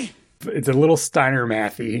lie. It's a little Steiner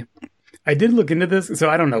mathy. I did look into this, so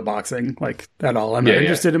I don't know boxing, like, at all. I'm not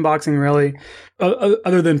interested in boxing, really,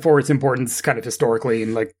 other than for its importance kind of historically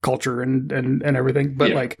and, like, culture and everything.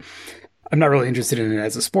 But, like, I'm not really interested in it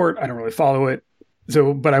as a sport. I don't really follow it.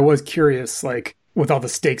 So, but I was curious, like, with all the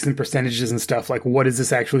stakes and percentages and stuff, like, what does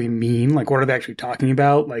this actually mean? Like, what are they actually talking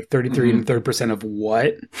about? Like, 33 1/3% of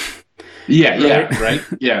what? Yeah, right?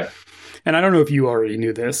 Yeah. And I don't know if you already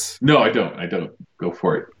knew this. No, I don't. Go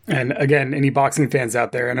for it. And again, any boxing fans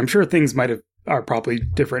out there, and I'm sure things are probably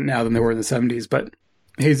different now than they were in the 70s, but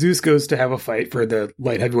Jesus goes to have a fight for the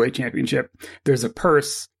light heavyweight championship. There's a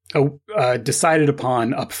purse decided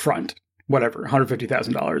upon up front, whatever,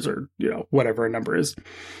 $150,000 or, whatever a number is.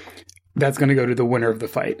 That's going to go to the winner of the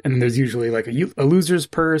fight. And there's usually like a loser's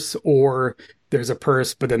purse, or there's a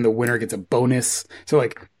purse, but then the winner gets a bonus. So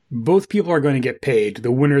like both people are going to get paid.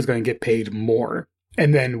 The winner is going to get paid more.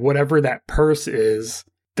 And then whatever that purse is,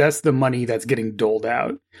 that's the money that's getting doled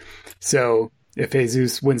out. So if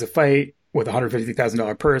Jesus wins a fight with a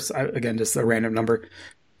 $150,000 purse, again, just a random number,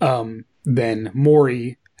 then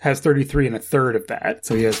Maury has 33 1/3 of that.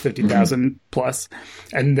 So he has 50,000 plus.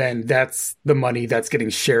 And then that's the money that's getting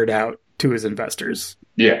shared out to his investors.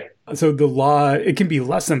 Yeah. So the law, it can be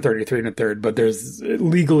less than 33 1/3, but there's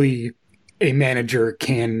legally a manager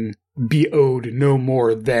can be owed no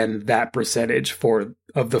more than that percentage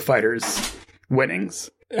of the fighter's winnings.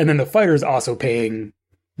 And then the fighter's also paying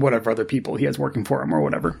whatever other people he has working for him or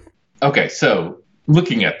whatever. Okay, so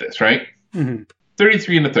looking at this, right?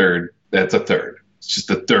 33 1/3, that's a third. It's just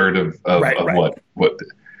a third of right. What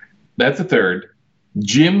that's a third.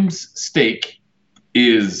 Jim's stake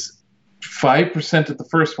is 5% of the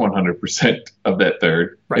first 100% of that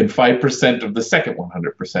third, and 5% of the second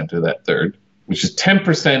 100% of that third, which is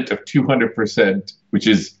 10% of 200%, which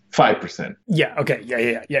is 5%. Yeah. Okay.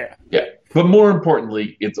 Yeah. But more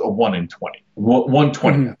importantly, it's a 1 in 20,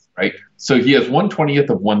 1/20th, right? So he has 1/20th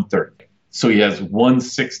of 1/3. So he has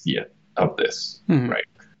 1/60th of this, right?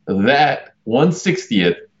 That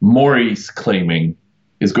 1/60th, Maury's claiming,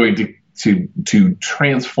 is going to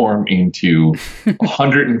transform into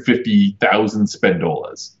 150,000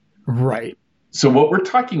 spendolas. Right. So what we're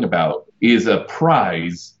talking about is a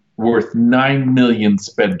prize worth 9 million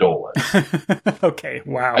spendolas. Okay.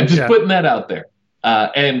 Wow. I'm just putting that out there.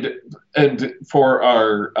 And for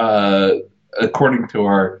our, according to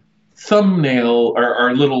our thumbnail,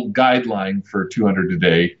 our little guideline for 200 a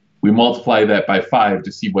day, we multiply that by 5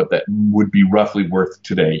 to see what that would be roughly worth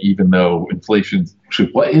today, even though inflation's...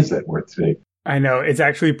 What is that worth today? I know. It's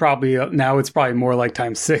actually probably... Now it's probably more like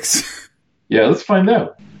times 6. Yeah, let's find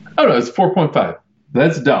out. Oh, no, it's 4.5.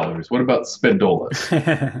 That's dollars. What about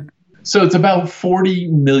spendolas? So it's about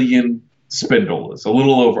 40 million spendolas. A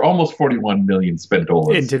little over, almost 41 million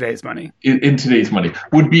spendolas. In today's money. In today's money.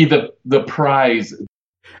 Would be the prize...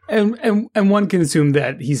 And one can assume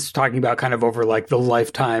that he's talking about kind of over like the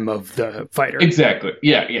lifetime of the fighter. Exactly.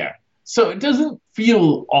 Yeah. So it doesn't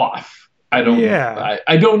feel off. I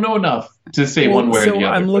don't know enough to say one way or the other.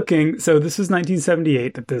 I'm looking. So this is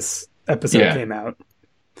 1978 that this episode came out.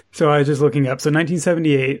 So I was just looking up. So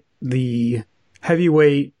 1978, the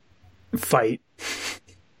heavyweight fight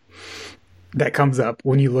that comes up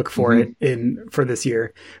when you look for it for this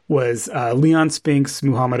year was Leon Spinks,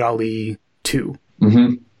 Muhammad Ali 2.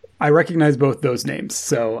 Mm-hmm. I recognize both those names,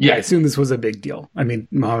 so I assume this was a big deal. I mean,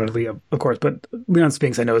 Muhammad Ali, of course, but Leon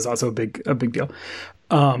Spinks I know is also a big deal.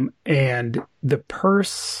 And the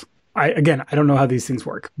purse, I don't know how these things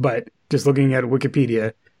work, but just looking at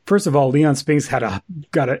Wikipedia, first of all, Leon Spinks had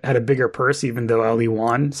a bigger purse, even though Ali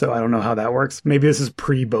won. So I don't know how that works. Maybe this is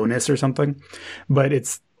pre-bonus or something, but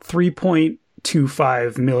it's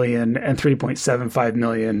 $3.25 million and $3.75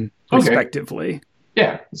 million respectively.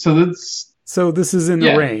 Yeah. So this is in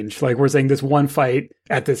the range. Like we're saying, this one fight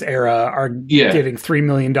at this era are getting $3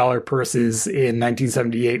 million purses in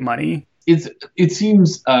 1978 money. It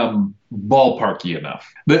seems ballparky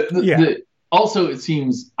enough. Also, it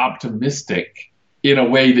seems optimistic in a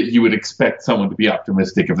way that you would expect someone to be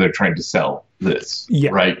optimistic if they're trying to sell this.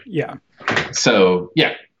 Yeah. Right? Yeah. So,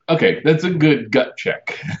 okay, that's a good gut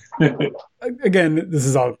check. Again, this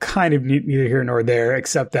is all kind of neither here nor there,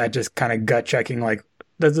 except that just kind of gut checking, like,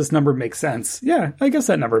 does this number make sense? Yeah, I guess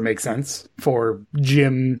that number makes sense for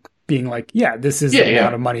Jim being like, this is the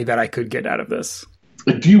amount of money that I could get out of this.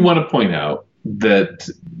 Do you want to point out that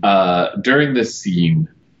during this scene,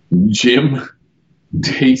 Jim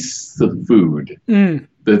tastes the food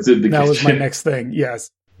that's in the kitchen? That was my next thing,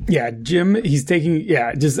 yes. Yeah, Jim, he's taking,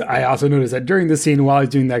 I also noticed that during the scene while he's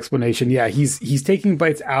doing the explanation, he's taking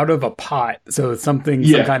bites out of a pot. So it's some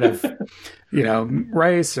kind of,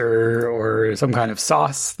 rice or some kind of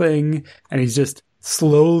sauce thing. And he's just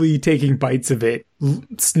slowly taking bites of it,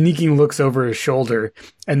 sneaking looks over his shoulder.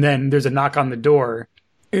 And then there's a knock on the door.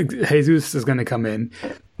 Jesus is going to come in.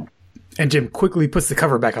 And Jim quickly puts the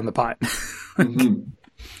cover back on the pot.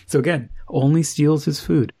 So again, only steals his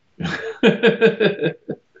food.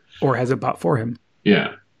 Or has it bought for him.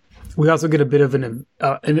 Yeah. We also get a bit of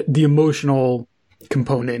the emotional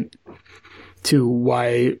component to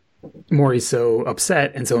why Maury's so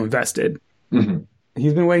upset and so invested. Mm-hmm.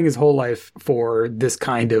 He's been waiting his whole life for this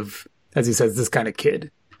kind of, as he says, this kind of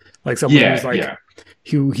kid. Like someone who's like,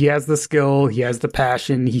 he has the skill, he has the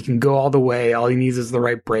passion, he can go all the way, all he needs is the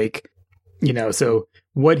right break. So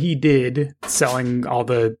what he did, selling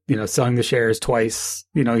the shares twice,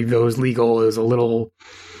 even though it was legal, it was a little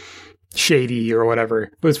shady or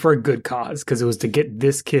whatever, but it was for a good cause, because it was to get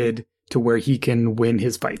this kid to where he can win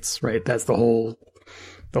his fights, right? That's the whole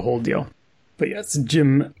deal. But yes,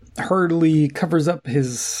 Jim hurriedly covers up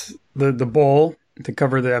the bowl to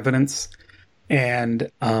cover the evidence,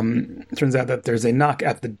 and turns out that there's a knock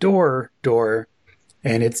at the door,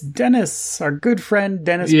 and it's Dennis, our good friend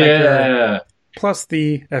Dennis Becker, plus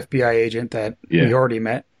the FBI agent that we already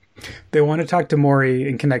met. They want to talk to Maury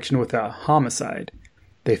in connection with a homicide.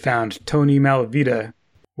 They found Tony Malavita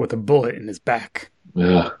with a bullet in his back.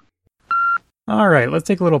 Yeah. All right, let's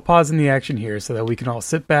take a little pause in the action here so that we can all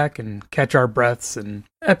sit back and catch our breaths, and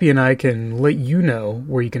Epi and I can let you know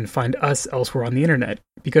where you can find us elsewhere on the internet.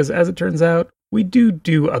 Because as it turns out, we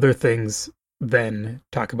do other things than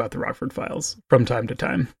talk about the Rockford Files from time to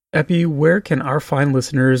time. Epi, where can our fine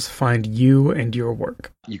listeners find you and your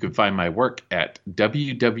work? You can find my work at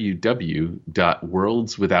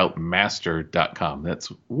www.worldswithoutmaster.com.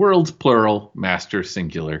 That's worlds plural, master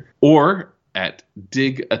singular. Or at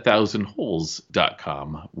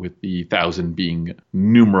dig1000holes.com, with the 1,000 being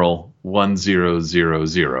numeral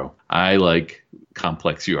 1000. I like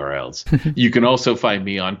complex URLs. You can also find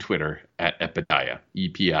me on Twitter at Epidiah,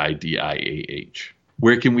 EPIDIAH.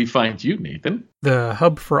 Where can we find you, Nathan? The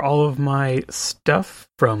hub for all of my stuff,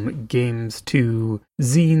 from games to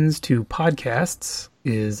zines to podcasts,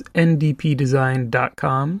 is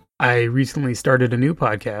ndpdesign.com. I recently started a new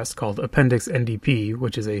podcast called Appendix NDP,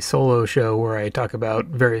 which is a solo show where I talk about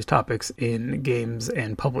various topics in games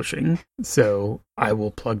and publishing. So I will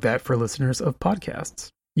plug that for listeners of podcasts.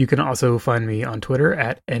 You can also find me on Twitter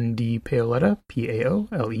at ndpaoletta,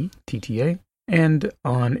 PAOLETTA. And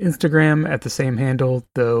on Instagram at the same handle,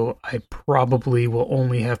 though I probably will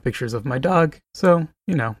only have pictures of my dog. So,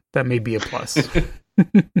 that may be a plus.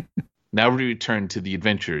 Now we return to the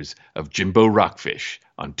adventures of Jimbo Rockfish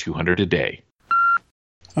on 200 a Day.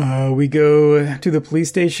 We go to the police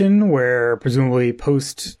station where, presumably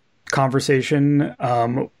post-conversation,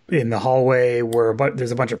 in the hallway where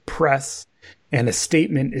there's a bunch of press. And a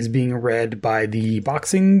statement is being read by the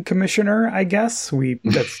boxing commissioner, I guess. I think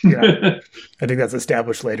that's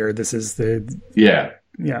established later. This is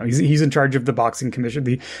he's in charge of the boxing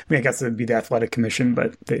commission. I guess it would be the athletic commission,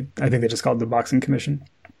 but I think they just called it the boxing commission.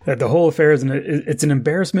 The whole affair is it's an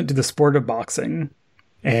embarrassment to the sport of boxing.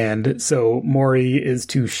 And so Maury is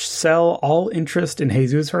to sell all interest in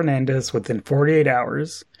Jesus Hernandez within 48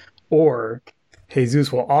 hours, or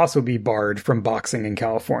Jesus will also be barred from boxing in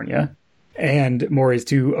California. And Maury is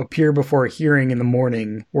to appear before a hearing in the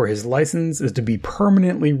morning where his license is to be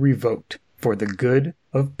permanently revoked for the good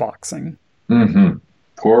of boxing. Mm-hmm.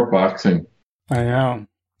 Poor boxing. I know.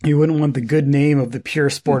 You wouldn't want the good name of the pure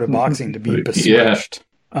sport of boxing to be besmirched.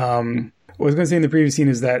 Yeah. What I was going to say in the previous scene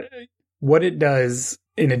is that what it does,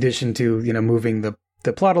 in addition to, moving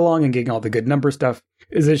the plot along and getting all the good number stuff,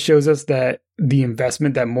 is it shows us that the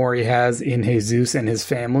investment that Maury has in Jesus and his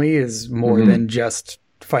family is more than just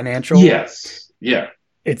financial. Yes. Yeah.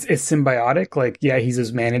 It's symbiotic. Like, yeah, he's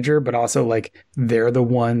his manager, but also like they're the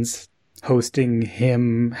ones hosting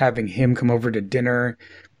him, having him come over to dinner.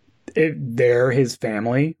 They're his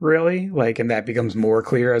family, really. Like, and that becomes more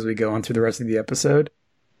clear as we go on through the rest of the episode.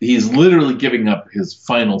 He's literally giving up his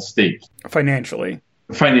final stake. Financially,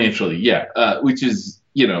 yeah. Which is,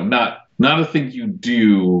 not a thing you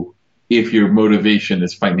do if your motivation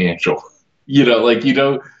is financial. You don't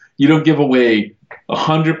give away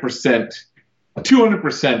 100%,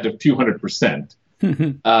 200% of 200%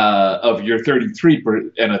 of your 33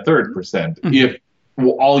 and a third percent if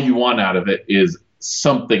all you want out of it is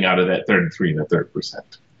something out of that 33 and a third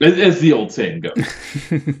percent, as the old saying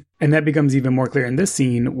goes. And that becomes even more clear in this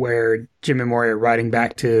scene where Jim and Maury are riding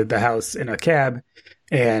back to the house in a cab,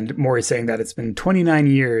 and Maury's saying that it's been 29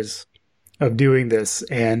 years of doing this,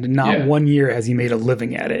 and not 1 year has he made a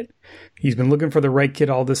living at it. He's been looking for the right kid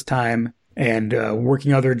all this time and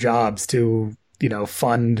working other jobs to,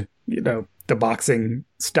 fund, the boxing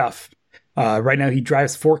stuff. Right now he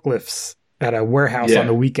drives forklifts at a warehouse on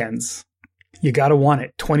the weekends. You gotta want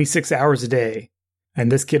it 26 hours a day,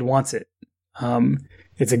 and this kid wants it.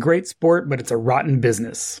 It's a great sport, but it's a rotten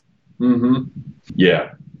business. Mm-hmm.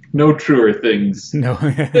 Yeah. No truer things. No.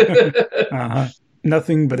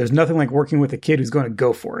 Nothing, but there's nothing like working with a kid who's going to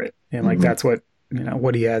go for it. And like, that's what,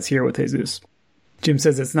 what he has here with Jesus. Jim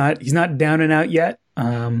says he's not down and out yet.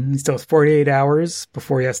 He still has 48 hours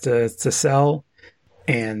before he has to sell.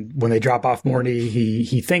 And when they drop off Morty,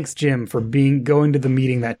 he thanks Jim for going to the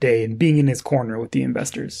meeting that day and being in his corner with the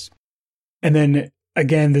investors. And then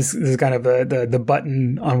again, this is kind of the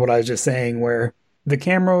button on what I was just saying, where the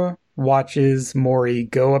camera watches Maury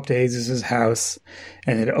go up to Jesus' house,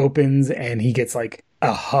 and it opens and he gets like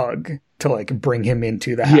a hug to like bring him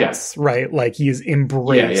into the house, right? Like he is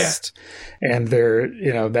embraced and they're,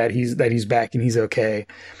 that he's back and he's okay.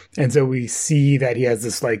 And so we see that he has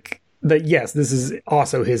this like, that yes, this is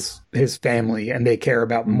also his family, and they care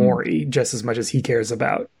about Maury just as much as he cares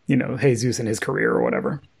about, Jesus and his career or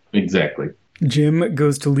whatever. Exactly. Jim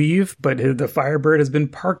goes to leave, but the Firebird has been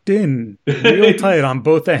parked in real tight on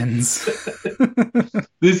both ends.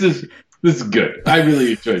 This is good. I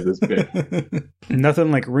really enjoyed this bit.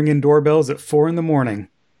 Nothing like ringing doorbells at 4 a.m.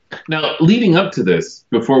 Now, leading up to this,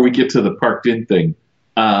 before we get to the parked in thing,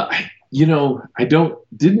 I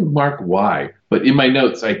didn't mark why, but in my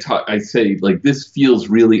notes I say like this feels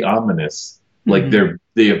really ominous, like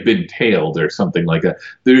they have been tailed or something like that.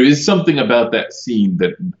 There is something about that scene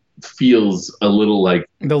that feels a little like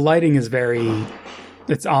the lighting is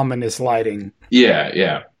it's ominous lighting.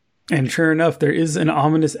 Yeah. And sure enough, there is an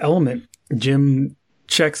ominous element. Jim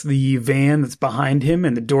checks the van that's behind him,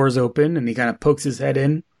 and the door's open, and he kind of pokes his head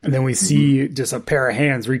in. And then we see just a pair of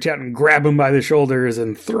hands reach out and grab him by the shoulders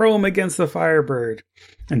and throw him against the Firebird.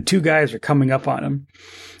 And 2 guys are coming up on him.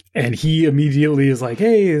 And he immediately is like,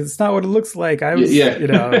 hey, it's not what it looks like. I was, you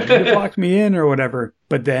blocked me in or whatever.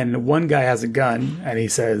 But then one guy has a gun, and he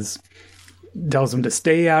tells him to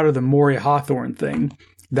stay out of the Maury Hawthorne thing.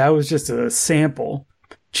 That was just a sample.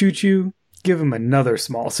 Choo-choo, give him another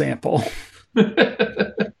small sample.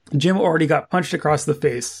 Jim already got punched across the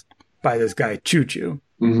face by this guy, Choo-choo.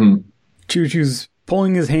 Mm-hmm. Choo-choo's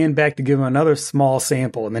pulling his hand back to give him another small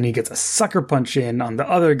sample, and then he gets a sucker punch in on the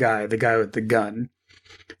other guy, the guy with the gun.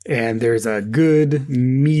 And there's a good,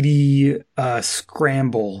 meaty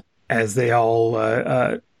scramble as they all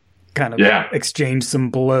kind of exchange some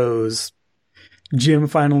blows. Jim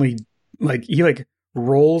finally, he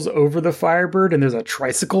rolls over the Firebird, and there's a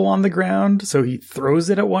tricycle on the ground, so he throws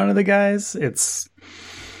it at one of the guys. It's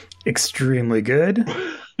extremely good.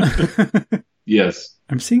 Yes.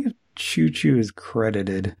 I'm seeing if Choo-choo is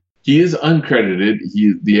credited. He is uncredited.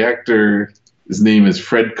 The actor, his name is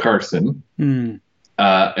Fred Carson.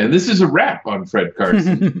 And this is a wrap on Fred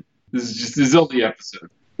Carson. This is just his only episode.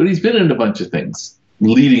 But he's been in a bunch of things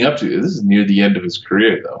leading up to it. This is near the end of his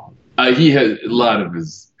career, though. He has a lot of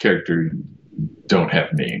his characters don't have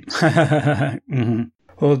names.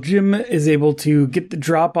 Well, Jim is able to get the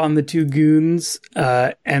drop on the 2 goons,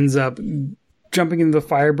 ends up jumping into the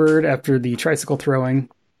Firebird after the tricycle throwing.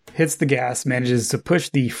 hits the gas, manages to push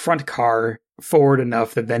the front car forward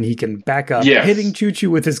enough that then he can back up, hitting Choo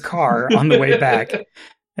Choo with his car on the way back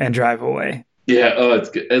and drive away. Yeah, it's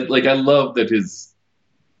good. Like, I love that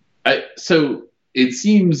so it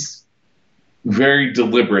seems very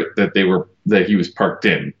deliberate that he was parked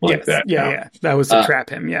in like that. Yeah. That was to trap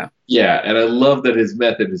him, yeah. Yeah, and I love that his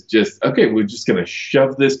method is just, okay, we're just going to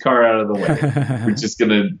shove this car out of the way. We're just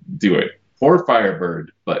going to do it. Poor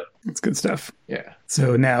Firebird, but... That's good stuff. Yeah.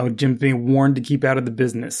 So now Jim's being warned to keep out of the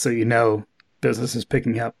business, so business is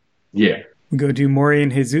picking up. Yeah. We go to Maury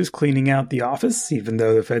and Jesus cleaning out the office, even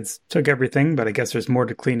though the feds took everything, but I guess there's more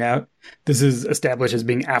to clean out. This is established as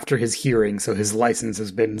being after his hearing, so his license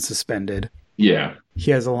has been suspended. Yeah.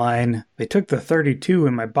 He has a line, "They took the 32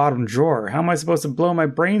 in my bottom drawer. How am I supposed to blow my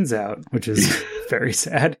brains out?" Which is very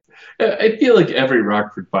sad. I feel like every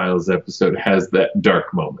Rockford Files episode has that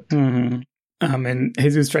dark moment. Mm-hmm. And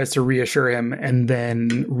Jesus tries to reassure him, and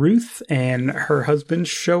then Ruth and her husband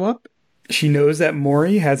show up. She knows that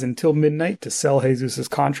Maury has until midnight to sell Jesus'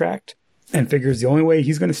 contract, and figures the only way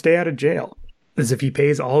he's going to stay out of jail is if he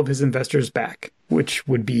pays all of his investors back, which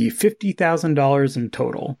would be $50,000 in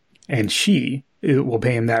total. And she will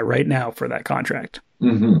pay him that right now for that contract.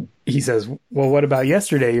 Mm-hmm. He says, "Well, what about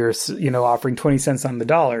yesterday? You're, offering 20 cents on the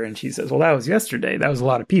dollar." And she says, "Well, that was yesterday. That was a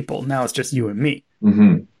lot of people. Now it's just you and me."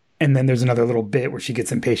 Mm-hmm. And then there's another little bit where she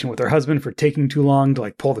gets impatient with her husband for taking too long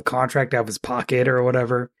to pull the contract out of his pocket or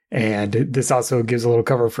whatever. And this also gives a little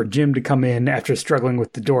cover for Jim to come in after struggling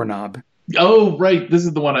with the doorknob. Oh, right. This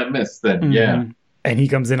is the one I missed then. Mm-hmm. Yeah. And he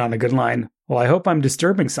comes in on a good line. "Well, I hope I'm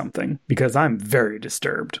disturbing something, because I'm very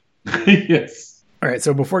disturbed." Yes. All right,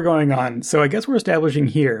 so before going on, so I guess we're establishing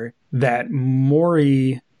here that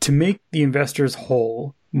Maury, to make the investors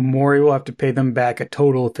whole, Maury will have to pay them back a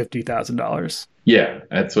total of $50,000. Yeah,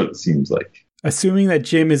 that's what it seems like. Assuming that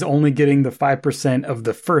Jim is only getting the 5% of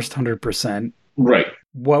the first 100%. Right.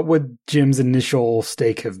 What would Jim's initial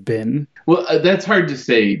stake have been? Well, that's hard to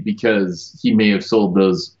say because he may have sold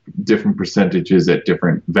those different percentages at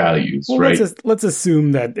different values, right? Let's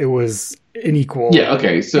assume that it was an equal. Yeah.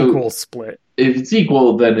 Okay. So equal split. If it's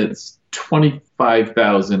equal, then it's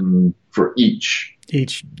 25,000 for each.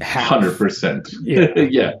 Each half. 100%. Yeah.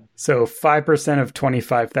 Yeah. So 5% of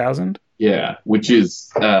 25,000. Yeah, which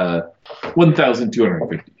is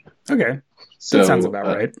 1,250. Okay. So that sounds about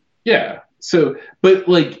right. Yeah. So, but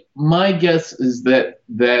my guess is that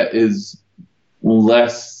is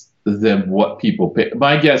less than what people pay.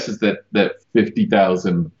 My guess is that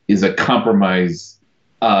 50,000 is a compromise.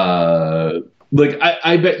 I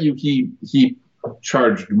bet you he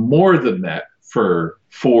charged more than that for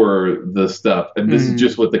the stuff, and this is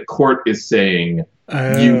just what the court is saying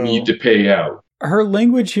you need to pay out. Her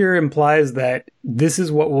language here implies that this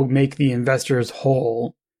is what will make the investors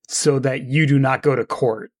whole, so that you do not go to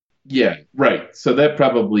court. Yeah, right. So that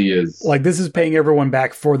probably is... this is paying everyone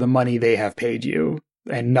back for the money they have paid you,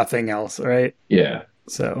 and nothing else, right? Yeah.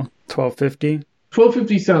 So, $1,250?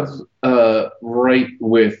 $1,250 sounds right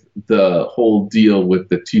with the whole deal with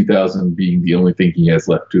the $2,000 being the only thing he has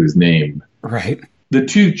left to his name. Right. The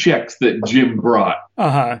two checks that Jim brought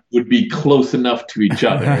would be close enough to each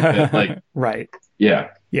other. That, right. Yeah.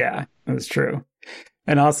 Yeah, that's true.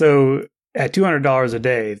 And also, at $200 a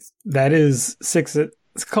day, that is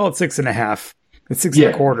let's call it 6.5. It's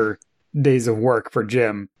 6.25 days of work for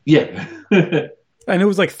Jim. Yeah. And it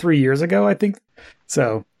was 3 years ago, I think.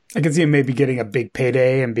 So I can see him maybe getting a big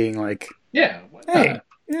payday and being like, yeah, hey,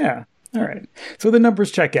 yeah, all right. So the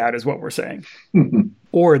numbers check out is what we're saying.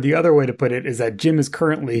 Or the other way to put it is that Jim is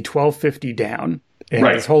currently $1,250 down. And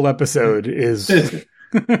this whole episode is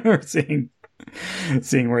seeing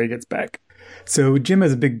where he gets back. So Jim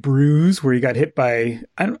has a big bruise where he got hit by,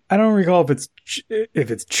 I don't recall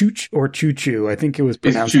if it's Chooch or Choo Choo. I think it was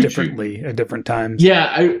pronounced differently at different times.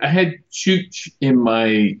 Yeah, I had Chooch in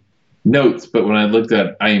my notes, but when I looked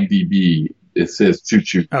at IMDb, it says Choo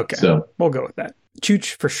Choo. Okay, so we'll go with that.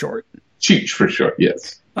 Chooch for short. Chooch for short,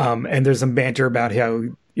 yes. And there's some banter about how,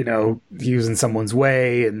 he was in someone's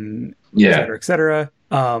way and et cetera, et cetera.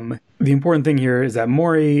 The important thing here is that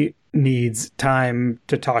Maury needs time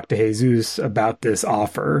to talk to Jesus about this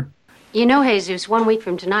offer. Jesus, 1 week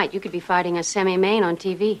from tonight, you could be fighting a semi-main on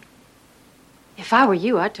TV. If I were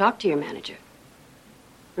you, I'd talk to your manager.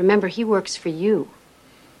 Remember, he works for you.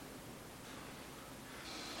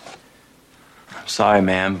 I'm sorry,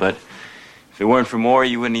 ma'am, but if it weren't for Maury,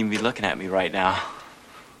 you wouldn't even be looking at me right now.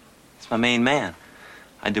 It's my main man.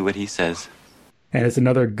 I do what he says. And it's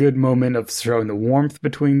another good moment of showing the warmth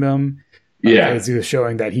between them. Yeah. As he was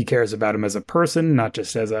showing that he cares about him as a person, not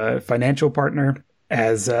just as a financial partner.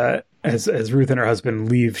 As as Ruth and her husband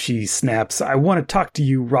leave, she snaps, "I want to talk to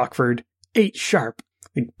you, Rockford. 8 sharp.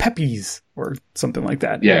 Like Pepe's or something like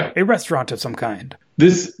that. Yeah. A restaurant of some kind."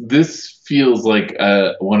 This feels like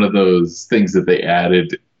one of those things that they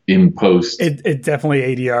added in post. It definitely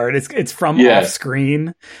ADR. It's from off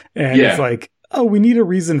screen, and it's like, oh, we need a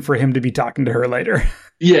reason for him to be talking to her later.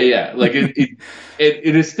 Yeah. Like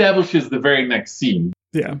it establishes the very next scene.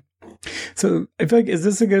 Yeah. So I feel like, is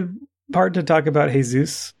this a good part to talk about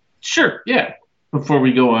Jesus? Sure. Yeah. Before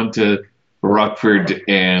we go on to Rockford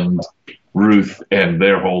and Ruth and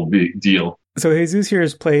their whole big deal. So Jesus here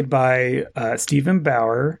is played by Stephen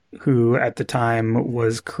Bauer, who at the time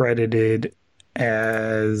was credited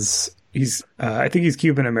as I think he's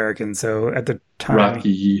Cuban American. So at the time,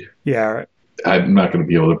 Rocky. Yeah, I'm not going to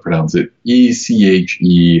be able to pronounce it.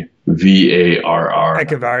 Echevarr.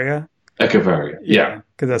 Echevarria. Echevarria. Yeah,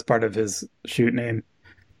 because that's part of his shoot name.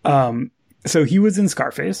 So he was in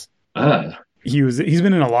Scarface. He's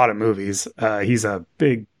been in a lot of movies. He's a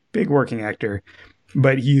big working actor,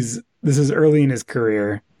 but this is early in his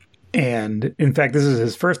career, and in fact, this is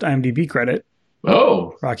his first IMDb credit.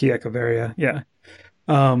 Oh, Rocky Echevarria, yeah.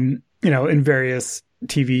 In various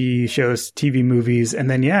TV shows, TV movies, and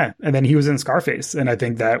then he was in Scarface, and I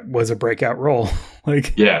think that was a breakout role.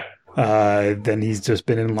 Then he's just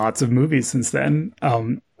been in lots of movies since then,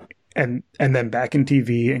 and then back in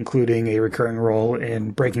TV, including a recurring role in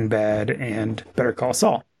Breaking Bad and Better Call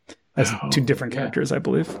Saul, as 2 different characters, I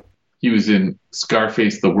believe. He was in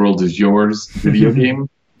Scarface: The World Is Yours video game.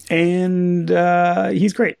 And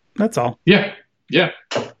he's great. That's all. Yeah.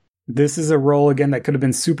 This is a role, again, that could have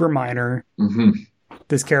been super minor. Mm-hmm.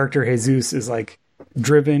 This character, Jesus, is like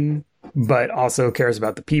driven, but also cares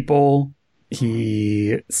about the people.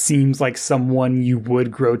 He seems like someone you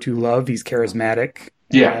would grow to love. He's charismatic.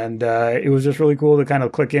 Yeah. And it was just really cool to kind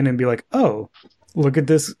of click in and be like, oh, look at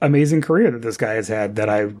this amazing career that this guy has had that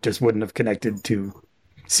I just wouldn't have connected to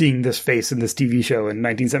seeing this face in this TV show in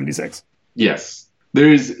 1976. Yes.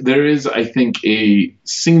 There is, I think, a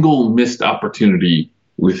single missed opportunity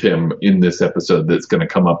with him in this episode that's going to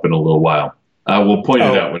come up in a little while. We'll point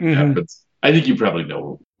it out when it happens. I think you probably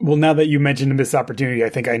know. Well, now that you mentioned a missed opportunity, I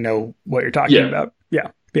think I know what you're talking about.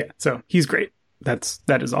 Yeah. So he's great. That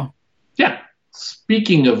is all. Yeah.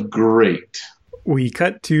 Speaking of great, we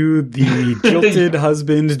cut to the jilted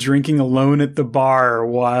husband drinking alone at the bar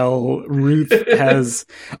while Ruth has,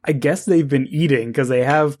 I guess they've been eating because they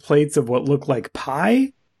have plates of what look like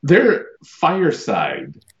pie. They're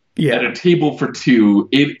fireside at a table for 2.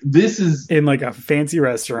 This is in like a fancy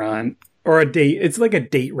restaurant or a date. It's like a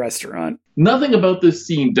date restaurant. Nothing about this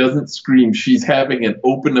scene doesn't scream she's having an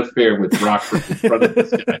open affair with Rockford in front of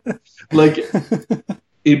this guy. Like,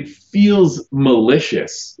 it feels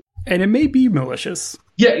malicious. And it may be malicious.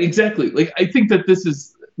 Yeah, exactly. Like, I think that this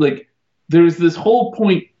is, like, there's this whole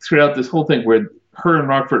point throughout this whole thing where her and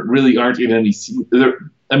Rockford really aren't in any scene. The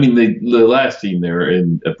last scene they were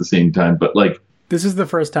in at the same time, but, like... This is the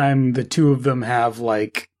first time the 2 of them have,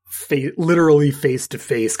 like, literally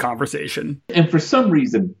face-to-face conversation. And for some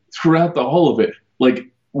reason, throughout the whole of it, like,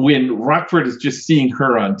 when Rockford is just seeing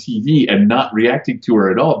her on TV and not reacting to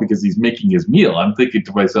her at all because he's making his meal, I'm thinking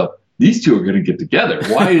to myself, these 2 are going to get together.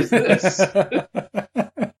 Why is this?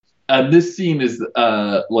 And this scene is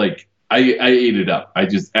like, I ate it up. I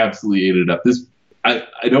just absolutely ate it up. I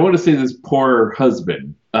don't want to say this poor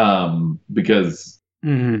husband because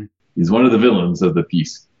he's one of the villains of the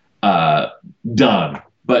piece, Don.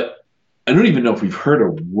 But I don't even know if we've heard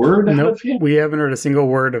a word out of him. We haven't heard a single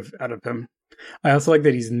word out of him. I also like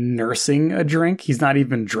that he's nursing a drink. He's not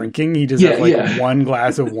even drinking. He just has one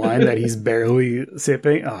glass of wine that he's barely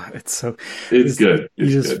sipping. Oh, it's good. You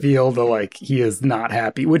just feel he is not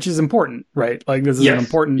happy, which is important, right? Like this is an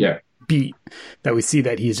important beat that we see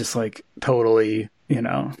that he's just like totally,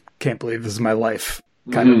 can't believe this is my life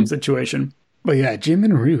kind of situation. But yeah, Jim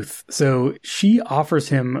and Ruth. So she offers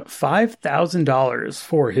him $5,000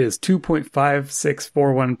 for his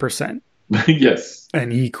 2.5641%. Yes.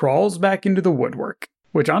 And he crawls back into the woodwork,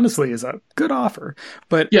 which honestly is a good offer.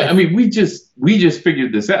 But yeah, I mean, we just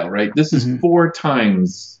figured this out, right? This is 4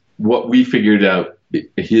 times what we figured out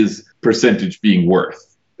his percentage being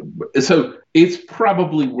worth. So it's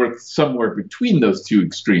probably worth somewhere between those 2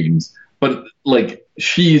 extremes, but like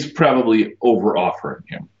she's probably over offering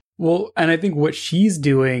him. Well, and I think what she's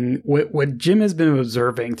doing, what Jim has been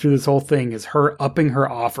observing through this whole thing is her upping her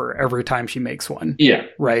offer every time she makes one. Yeah.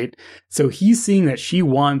 Right? So he's seeing that she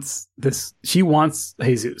wants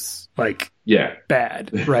Jesus,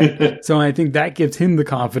 bad, right? So I think that gives him the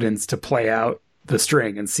confidence to play out the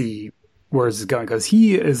string and see where this is going. Because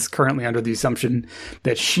he is currently under the assumption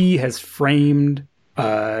that she has framed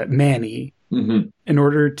Manny in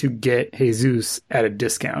order to get Jesus at a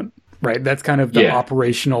discount, right? That's kind of the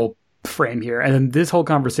operational frame here. And then this whole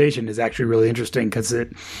conversation is actually really interesting because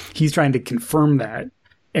he's trying to confirm that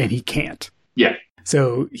and he can't. Yeah.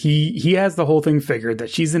 So he has the whole thing figured that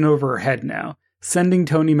she's in over her head now. Sending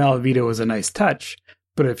Tony Malavito was a nice touch,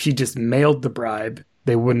 but if she just mailed the bribe,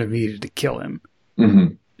 they wouldn't have needed to kill him.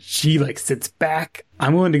 She sits back.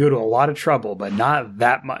 I'm willing to go to a lot of trouble, but not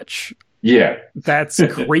that much. Yeah. That's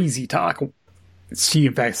crazy talk. She,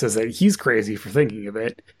 in fact, says that he's crazy for thinking of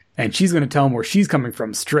it, and she's going to tell him where she's coming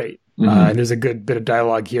from straight. And there's a good bit of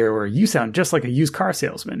dialogue here where you sound just like a used car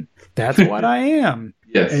salesman. That's what I am.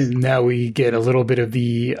 Yes. And now we get a little bit of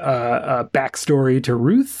the backstory to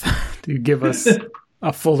Ruth to give us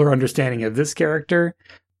a fuller understanding of this character.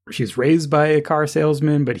 She's raised by a car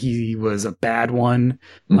salesman, but he was a bad one.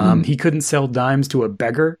 He couldn't sell dimes to a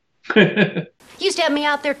beggar. He used to have me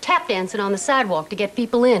out there tap dancing on the sidewalk to get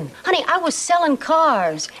people in. Honey, I was selling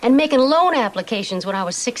cars and making loan applications when I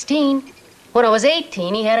was 16. When I was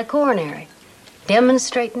 18, he had a coronary.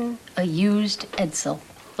 Demonstrating a used Edsel.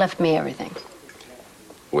 Left me everything.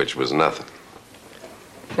 Which was nothing.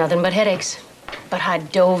 Nothing but headaches. But I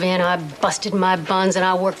dove in, I busted my buns, and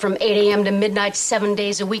I worked from 8 a.m. to midnight 7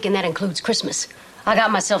 days a week, and that includes Christmas. I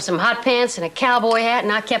got myself some hot pants and a cowboy hat,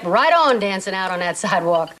 and I kept right on dancing out on that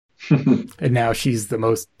sidewalk. And now she's the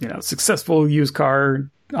most, successful used car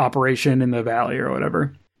operation in the valley or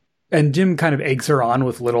whatever. And Jim kind of eggs her on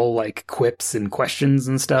with little quips and questions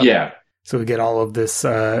and stuff. Yeah. So we get all of this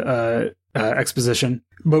exposition.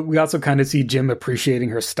 But we also kind of see Jim appreciating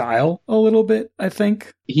her style a little bit, I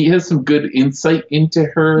think. He has some good insight into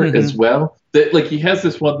her as well. That he has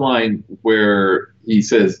this one line where he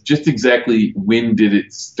says, just exactly when did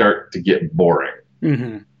it start to get boring?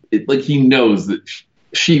 He knows that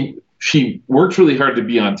she works really hard to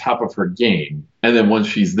be on top of her game. And then once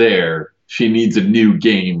she's there, she needs a new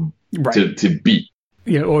game to beat.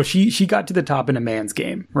 Well, she got to the top in a man's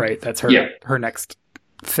game, right? That's her next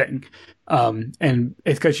thing. And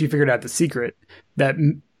it's because she figured out the secret that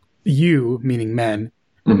you, meaning men,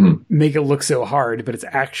 make it look so hard, but it's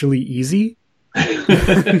actually easy.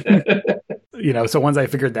 So once I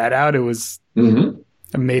figured that out, it was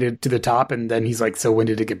I made it to the top, and then he's like, so when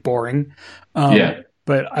did it get boring?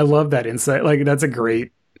 But I love that insight. That's a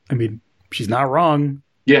great, she's not wrong.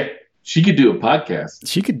 Yeah. She could do a podcast.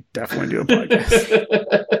 She could definitely do a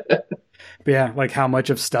podcast. But yeah, how much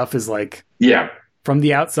of stuff is from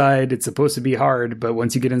the outside, it's supposed to be hard, but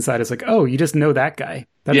once you get inside, it's oh, you just know that guy.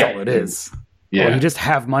 That's all it is. Yeah. Or you just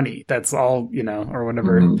have money. That's all, or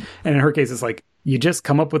whatever. And in her case, it's you just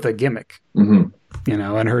come up with a gimmick, and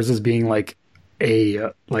hers is being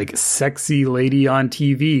a sexy lady on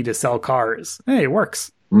TV to sell cars. Hey, it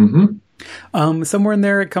works. Somewhere in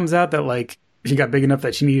there, it comes out that she got big enough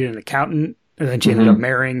that she needed an accountant, and then she ended up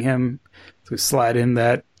marrying him. So we slide in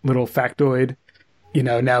that little factoid.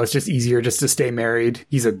 Now it's just easier just to stay married.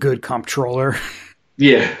 He's a good comptroller.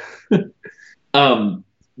 Yeah.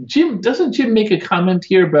 Doesn't Jim make a comment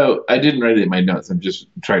here about, I didn't write it in my notes, I'm just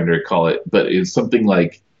trying to recall it, but it's something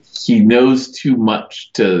he knows too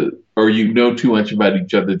much or you know too much about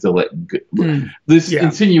each other to let go. This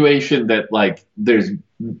insinuation that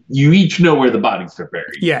you each know where the bodies are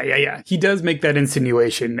buried. Yeah. He does make that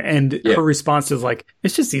insinuation, and her response is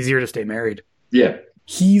it's just easier to stay married. Yeah.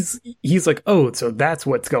 He's oh, so that's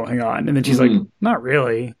what's going on. And then she's not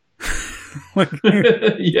really.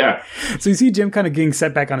 Yeah. So you see Jim kind of getting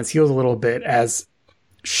set back on his heels a little bit as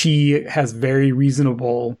she has very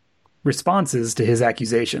reasonable responses to his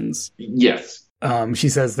accusations. Yes. She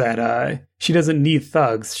says that she doesn't need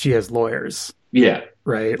thugs. She has lawyers. Yeah.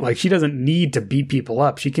 Right? She doesn't need to beat people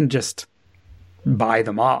up. She can just buy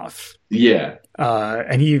them off. Yeah.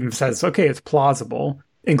 And he even says, okay, it's plausible,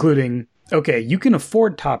 including, okay, you can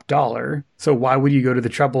afford top dollar, so why would you go to the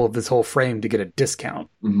trouble of this whole frame to get a discount?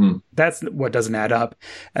 That's what doesn't add up.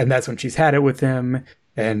 And that's when she's had it with him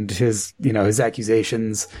and his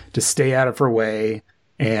accusations to stay out of her way.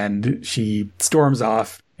 And she storms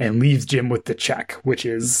off and leaves Jim with the check, which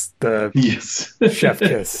is the chef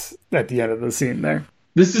kiss at the end of the scene there.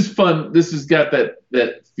 This is fun. This has got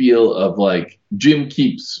that feel of Jim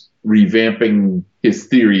keeps revamping his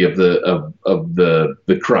theory of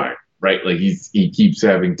the crime, right? He keeps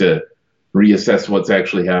having to reassess what's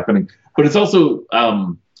actually happening. But it's also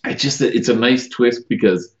it's a nice twist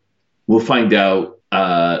because we'll find out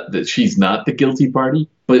that she's not the guilty party,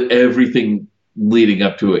 but everything leading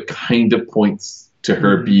up to it kind of points to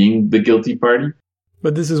her being the guilty party.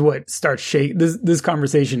 But this is what starts this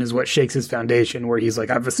conversation is what shakes his foundation, where he's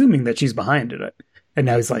I'm assuming that she's behind it. And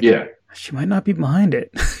now he's like, she might not be behind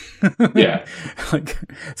it. Yeah. Like,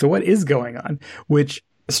 so what is going on? Which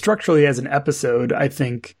structurally as an episode, I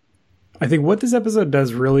think what this episode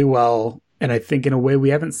does really well, and I think in a way we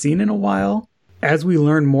haven't seen in a while, as we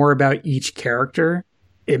learn more about each character,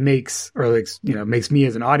 it makes me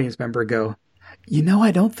as an audience member go,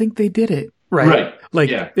 I don't think they did it. Right. Like,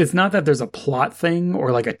 it's not that there's a plot thing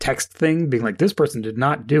or like a text thing being like, this person did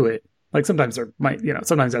not do it. Like sometimes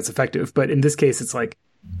sometimes that's effective. But in this case, it's like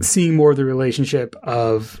seeing more of the relationship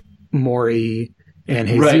of Maury and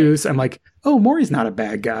Jesus. I'm like, oh, Maury's not a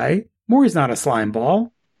bad guy. Maury's not a slime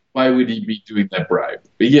ball. Why would he be doing that bribe?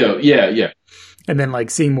 But yeah. And then like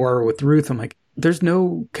seeing more with Ruth, I'm like, there's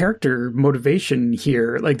no character motivation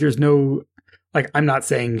here. Like there's no, like, I'm not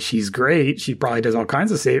saying she's great. She probably does all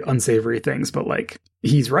kinds of unsavory things, but like,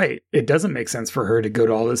 he's right. It doesn't make sense for her to go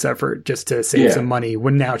to all this effort just to save some money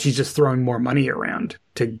when now she's just throwing more money around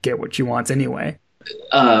to get what she wants anyway.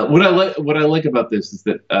 What I like about this is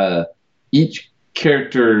that each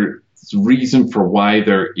character's reason for why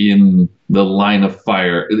they're in the line of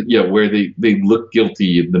fire, where they look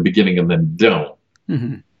guilty in the beginning and then don't,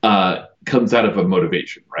 comes out of a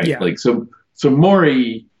motivation, right? Yeah. Like so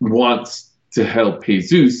Maury wants to help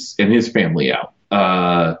Jesus and his family out,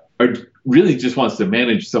 or really just wants to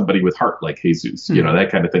manage somebody with heart like Jesus, that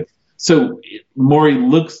kind of thing. So Maury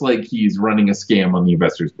looks like he's running a scam on the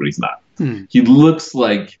investors, but he's not. He looks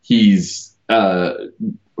like he's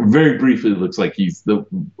very briefly looks like he's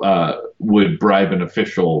would bribe an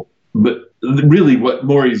official, but really what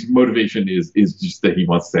Maury's motivation is just that he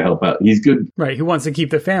wants to help out. He's good, right? He wants to keep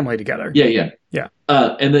the family together. Yeah.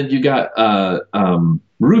 And then you got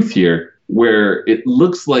Ruth here, where it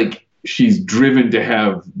looks like she's driven to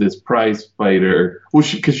have this prize fighter. Well,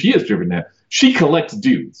 because she is driven to have. She collects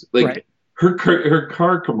dudes. Like her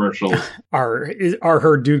car commercials are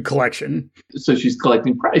her dude collection. So she's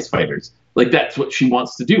collecting prize fighters. Like that's what she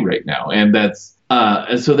wants to do right now, and that's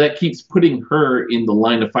and so that keeps putting her in the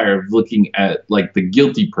line of fire of looking at like the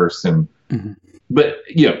guilty person. But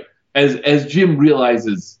as Jim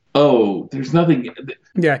realizes, oh, there's nothing.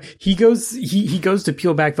 Yeah, he goes to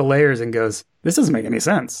peel back the layers and goes, this doesn't make any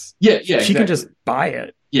sense. Yeah, she can just buy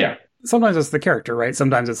it. Yeah. Sometimes it's the character, right?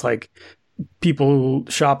 Sometimes it's like people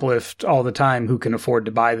shoplift all the time who can afford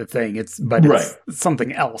to buy the thing. It's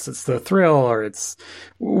something else. It's the thrill or it's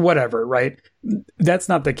whatever, right? That's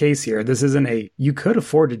not the case here. This isn't you could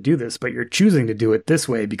afford to do this, but you're choosing to do it this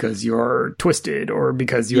way because you're twisted or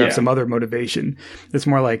because you have some other motivation. It's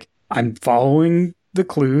more like, I'm following the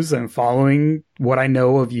clues, I'm following what I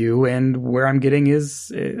know of you, and where I'm getting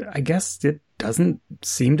is, I guess it doesn't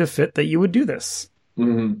seem to fit that you would do this.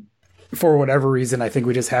 For whatever reason, I think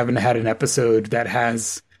we just haven't had an episode that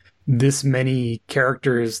has this many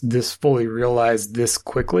characters this fully realized this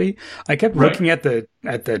quickly. I kept looking at the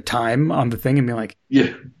time on the thing and being like,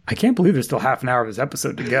 I can't believe there's still half an hour of this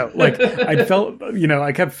episode to go. Like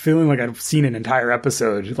I kept feeling like I've seen an entire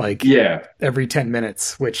episode every 10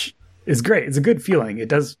 minutes, which is great. It's a good feeling.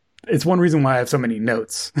 It's one reason why I have so many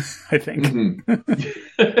notes, I think.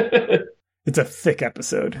 It's a thick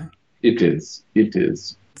episode. It is.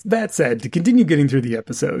 That said, to continue getting through the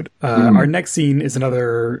episode, our next scene is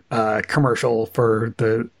another commercial for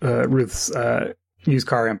the Ruth's used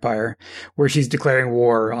car empire, where she's declaring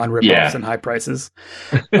war on ripoffs and high prices.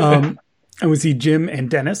 And we see Jim and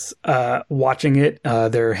Dennis watching it.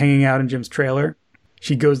 They're hanging out in Jim's trailer.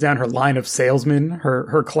 She goes down her line of salesmen,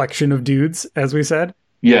 her collection of dudes, as we said.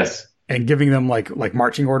 Yes. And giving them like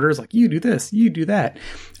marching orders, like, you do this, you do that.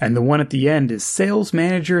 And the one at the end is sales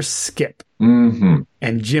manager Skip.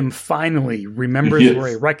 And Jim finally remembers where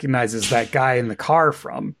he recognizes that guy in the car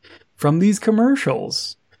from these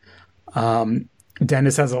commercials.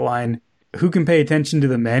 Dennis has a line, who can pay attention to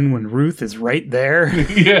the men when Ruth is right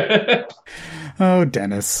there? Oh,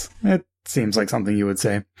 Dennis. That seems like something you would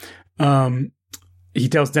say. He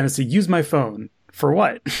tells Dennis to use my phone. For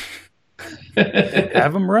what?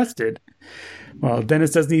 Have him arrested. Well,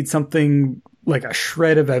 Dennis does need something like a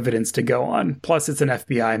shred of evidence to go on. Plus, it's an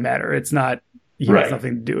FBI matter. It's not, he has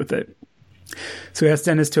nothing to do with it. So he asks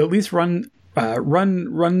Dennis to at least run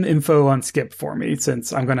info on Skip for me,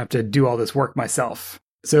 since I'm going to have to do all this work myself.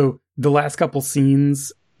 So the last couple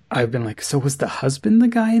scenes, I've been like, so was the husband the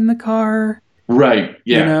guy in the car? Right.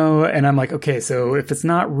 Yeah. And I'm like, okay, so if it's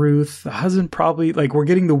not Ruth, the husband probably, like, we're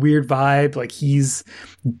getting the weird vibe. Like, he's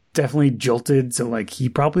definitely jilted. So, like, he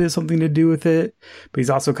probably has something to do with it. But he's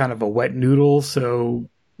also kind of a wet noodle. So,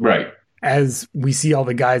 as we see all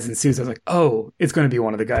the guys in suits, I was like, oh, it's going to be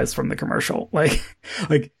one of the guys from the commercial.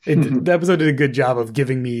 The episode did a good job of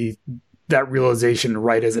giving me that realization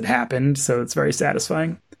right as it happened. So it's very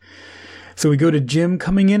satisfying. So we go to Jim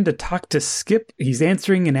coming in to talk to Skip. He's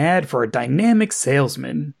answering an ad for a dynamic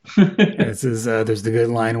salesman. This is there's the good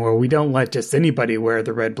line where we don't let just anybody wear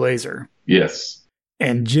the red blazer. Yes.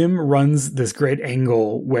 And Jim runs this great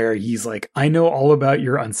angle where he's like, I know all about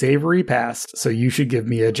your unsavory past, so you should give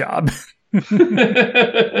me a job.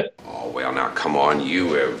 Oh, well, now, come on.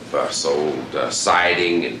 You have sold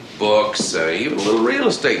siding and books, even a little real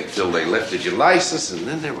estate until they lifted your license. And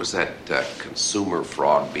then there was that consumer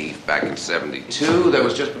fraud beef back in 72. That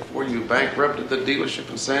was just before you bankrupted the dealership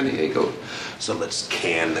in San Diego. So let's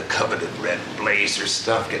can the coveted red blazer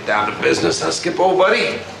stuff. Get down to business, huh, Skip, old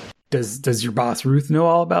buddy? Does your boss Ruth know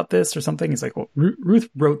all about this or something? He's like, well, Ruth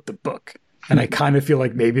wrote the book. And I kind of feel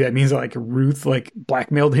like maybe that means like Ruth like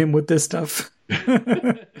blackmailed him with this stuff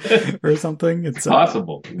or something. It's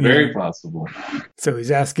possible. Very possible. So he's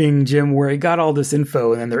asking Jim where he got all this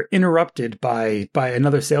info, and then they're interrupted by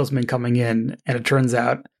another salesman coming in. And it turns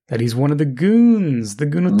out that he's one of the goons, the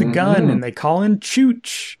goon with the gun, and they call him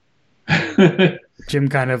Chooch. Jim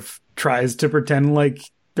kind of tries to pretend like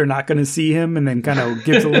they're not going to see him and then kind of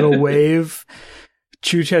gives a little wave.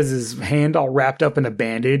 Chooch has his hand all wrapped up in a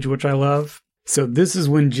bandage, which I love. So this is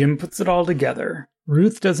when Jim puts it all together.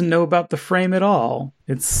 Ruth doesn't know about the frame at all.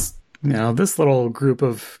 It's, this little group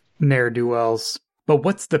of ne'er-do-wells. But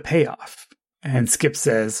what's the payoff? And Skip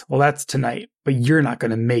says, well, that's tonight, but you're not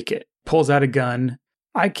going to make it. Pulls out a gun.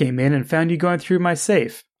 I came in and found you going through my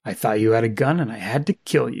safe. I thought you had a gun and I had to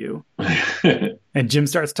kill you. And Jim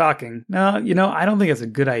starts talking. No, I don't think it's a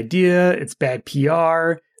good idea. It's bad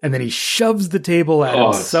PR. And then he shoves the table at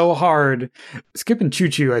him so hard. Skip and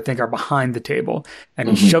Choo-Choo, I think, are behind the table. And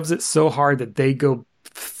he shoves it so hard that they go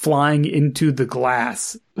flying into the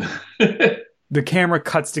glass. The camera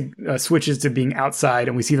switches to being outside,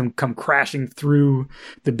 and we see them come crashing through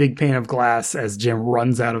the big pane of glass as Jim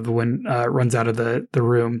runs out of the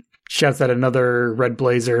room. Shouts at another red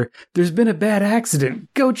blazer, "There's been a bad accident.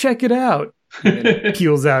 Go check it out." And then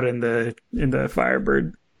peels out in the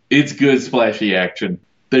Firebird. It's good splashy action.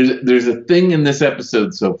 There's a thing in this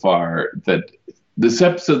episode so far that this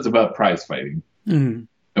episode's about prize fighting. Mm.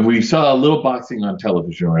 And we saw a little boxing on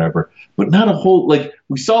television or whatever, but not a whole, like,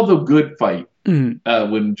 we saw the good fight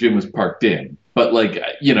when Jim was parked in. But, like,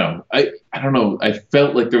 I don't know. I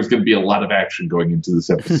felt like there was going to be a lot of action going into this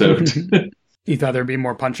episode. You thought there'd be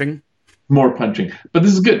more punching? More punching. But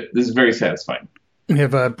this is good. This is very satisfying. We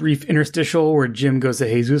have a brief interstitial where Jim goes to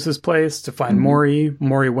Jesus' place to find Maury.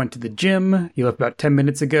 Maury went to the gym. He left about 10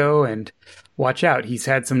 minutes ago, and watch out, he's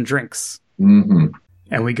had some drinks. Mm-hmm.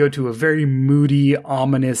 And we go to a very moody,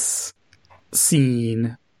 ominous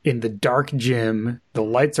scene in the dark gym. The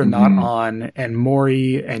lights are not on, and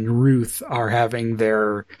Maury and Ruth are having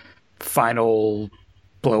their final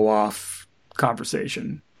blow-off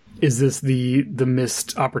conversation. Is this the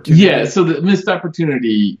missed opportunity? Yeah, so the missed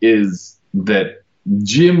opportunity is that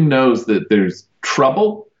Jim knows that there's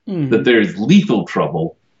trouble, that there's lethal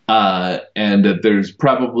trouble, and that there's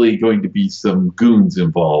probably going to be some goons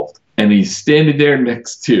involved. And he's standing there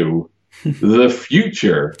next to the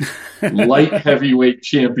future light heavyweight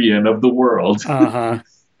champion of the world,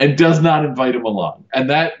 and does not invite him along.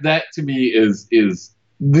 And that to me is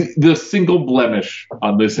the single blemish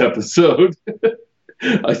on this episode.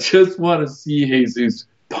 I just want to see Jesus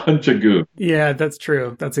punch a goon. Yeah, that's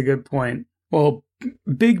true. That's a good point. Well,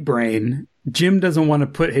 big brain, Jim doesn't want to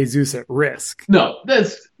put Jesus at risk. No,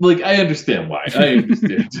 that's, like, I understand why. I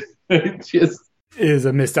understand. It just is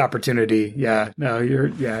a missed opportunity. Yeah, no,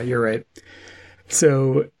 you're right.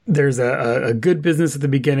 So there's a good business at the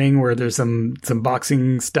beginning where there's some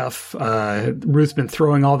boxing stuff. Ruth's been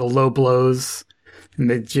throwing all the low blows,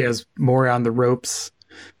 and she has more on the ropes,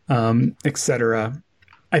 etc.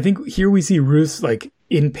 I think here we see Ruth's, like,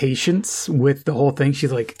 impatience with the whole thing.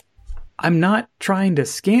 She's like, I'm not trying to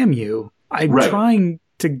scam you. I'm trying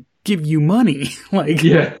to give you money. Like,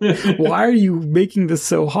 why are you making this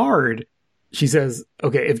so hard? She says,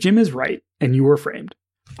 okay, if Jim is right and you were framed,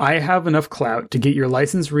 I have enough clout to get your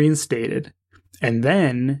license reinstated. And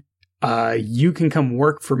then you can come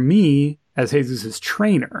work for me as Jesus'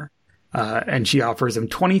 trainer. And she offers him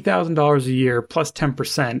 $20,000 a year plus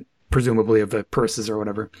 10%, presumably, of the purses or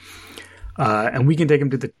whatever. And we can take him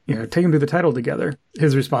to the title together.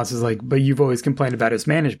 His response is like, but you've always complained about his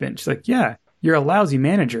management. She's like, yeah, you're a lousy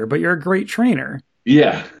manager, but you're a great trainer.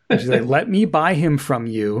 Yeah. And she's like, let me buy him from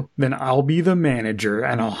you, then I'll be the manager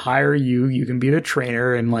and I'll hire you. You can be the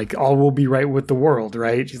trainer, and, like, all will be right with the world,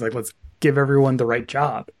 right? She's like, let's give everyone the right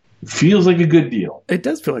job. Feels like a good deal. It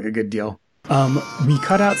does feel like a good deal. We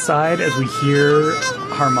cut outside as we hear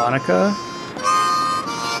harmonica.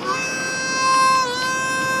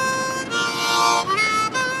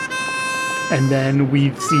 And then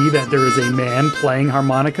we see that there is a man playing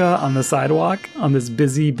harmonica on the sidewalk, on this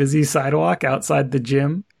busy sidewalk outside the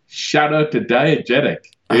gym. Shout out to Diegetic.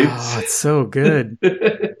 It's so good.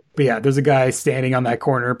 But yeah, there's a guy standing on that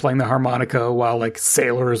corner playing the harmonica while like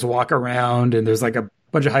sailors walk around, and there's like a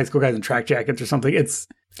bunch of high school guys in track jackets or something.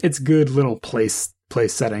 It's good little place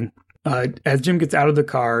setting. As Jim gets out of the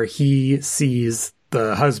car, he sees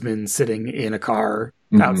the husband sitting in a car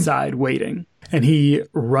outside waiting. And he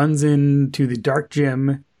runs into the dark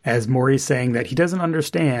gym as Maury's saying that he doesn't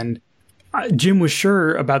understand. Jim was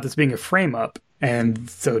sure about this being a frame up. And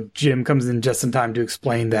so Jim comes in just in time to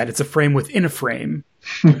explain that it's a frame within a frame.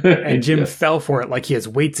 And Jim fell for it like he has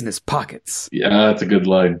weights in his pockets. Yeah, that's a good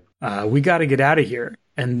line. We got to get out of here.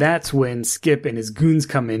 And that's when Skip and his goons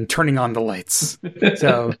come in, turning on the lights.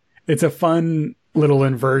 So it's a fun little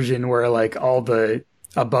inversion where like all the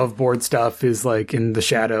above board stuff is like in the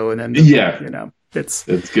shadow, and then it's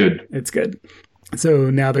good. It's good. So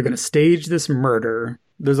now they're going to stage this murder.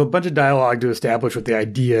 There's a bunch of dialogue to establish what the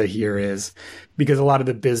idea here is, because a lot of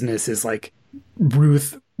the business is like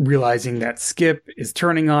Ruth realizing that Skip is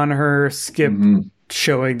turning on her, Skip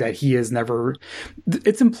showing that he has never.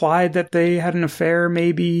 It's implied that they had an affair,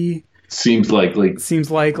 maybe. Seems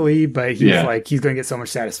likely, but he's like, he's going to get so much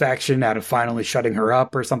satisfaction out of finally shutting her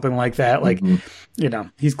up or something like that. Like,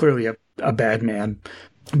 he's clearly a bad man.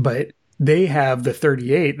 But they have the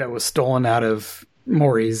 38 that was stolen out of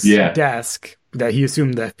Maury's desk that he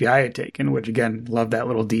assumed the FBI had taken, which again, love that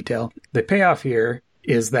little detail. The payoff here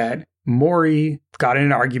is that Maury got in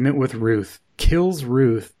an argument with Ruth, kills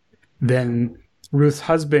Ruth, then Ruth's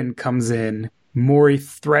husband comes in. Maury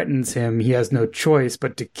threatens him. He has no choice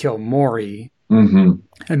but to kill Maury. And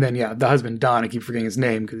then, the husband, Don, I keep forgetting his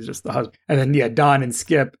name because he's just the husband. And then, Don and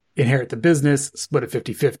Skip inherit the business, split it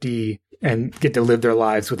 50-50, and get to live their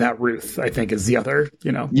lives without Ruth, I think is the other,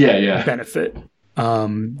 benefit.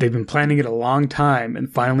 They've been planning it a long time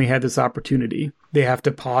and finally had this opportunity. They have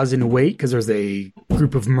to pause and wait because there's a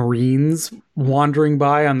group of Marines wandering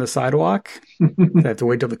by on the sidewalk. They have to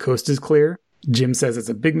wait till the coast is clear. Jim says it's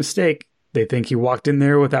a big mistake. They think he walked in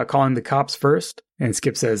there without calling the cops first. And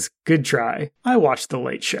Skip says, good try. I watched The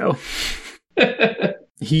Late Show.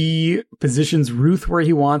 He positions Ruth where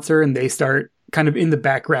he wants her, and they start kind of in the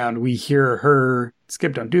background. We hear her,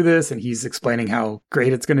 Skip, don't do this. And he's explaining how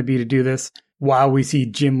great it's going to be to do this. While we see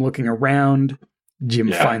Jim looking around,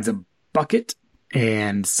 Jim finds a bucket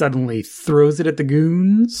and suddenly throws it at the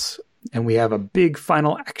goons. And we have a big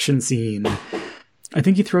final action scene. I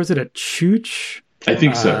think he throws it at Chooch. I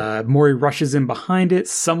think so. Maury rushes in behind it.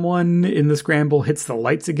 Someone in the scramble hits the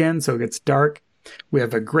lights again, so it gets dark. We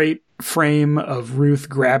have a great frame of Ruth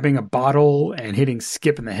grabbing a bottle and hitting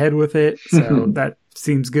Skip in the head with it, so that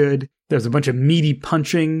seems good. There's a bunch of meaty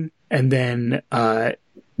punching, and then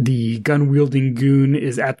the gun-wielding goon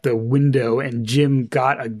is at the window, and Jim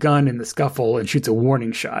got a gun in the scuffle and shoots a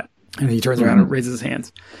warning shot. And he turns around and raises his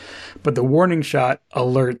hands. But the warning shot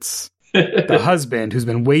alerts the husband, who's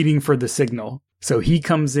been waiting for the signal. So he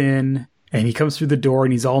comes in, and he comes through the door,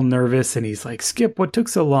 and he's all nervous, and he's like, Skip, what took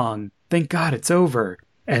so long? Thank God it's over.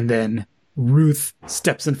 And then Ruth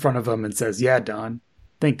steps in front of him and says, yeah, Don,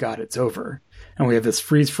 thank God it's over. And we have this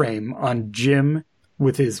freeze frame on Jim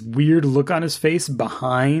with his weird look on his face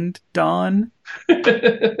behind Don.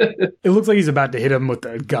 It looks like he's about to hit him with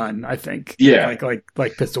a gun, I think. Yeah.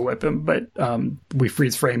 Like pistol whip him. But we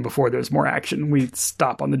freeze frame before there's more action. We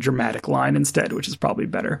stop on the dramatic line instead, which is probably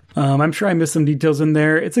better. I'm sure I missed some details in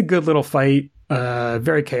there. It's a good little fight.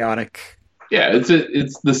 Very chaotic. Yeah,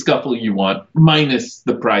 it's the scuffle you want, minus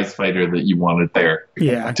the prize fighter that you wanted there.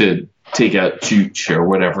 Yeah. To take out Chooch or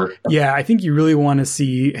whatever. Yeah, I think you really want to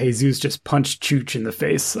see Jesus just punch Chooch in the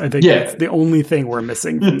face. I think that's the only thing we're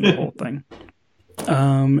missing from the whole thing.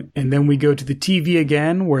 And then we go to the TV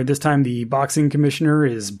again, where this time the boxing commissioner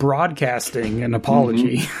is broadcasting an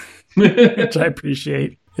apology, which I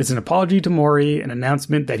appreciate. It's an apology to Maury, an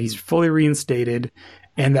announcement that he's fully reinstated,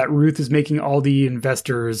 and that Ruth is making all the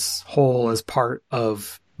investors whole as part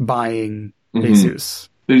of buying Jesus.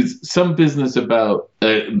 There's some business about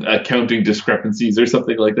accounting discrepancies or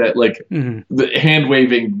something like that. Like the hand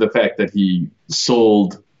waving the fact that he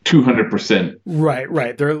sold 200%.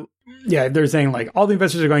 Right. They're saying like all the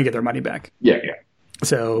investors are going to get their money back. Yeah.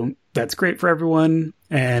 So that's great for everyone.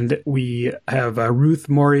 And we have Ruth,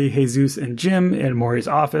 Maury, Jesus, and Jim in Maury's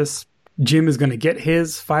office. Jim is going to get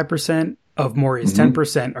his 5% of Maury's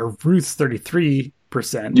 10% or Ruth's 33%.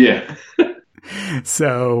 Yeah.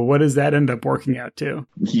 So what does that end up working out to?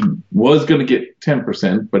 He was going to get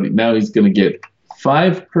 10%, but now he's going to get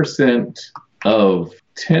 5% of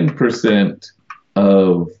 10%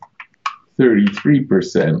 of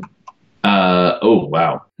 33%. Oh,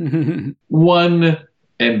 wow. 1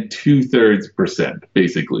 2/3%,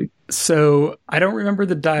 basically. So I don't remember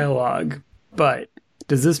the dialogue, but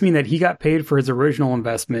does this mean that he got paid for his original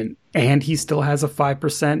investment and he still has a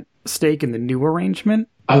 5% stake in the new arrangement?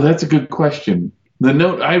 Oh, that's a good question. The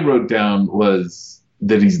note I wrote down was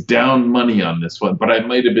that he's down money on this one, but I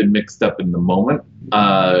might have been mixed up in the moment.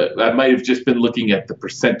 I might have just been looking at the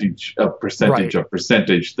percentage of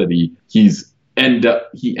percentage that he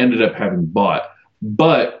ended up having bought.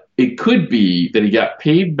 But it could be that he got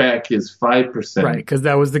paid back his 5%. Right, because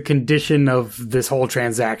that was the condition of this whole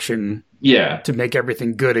transaction. Yeah. To make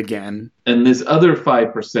everything good again. And this other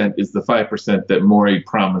 5% is the 5% that Maury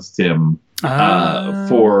promised him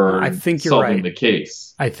for I think you're solving right. the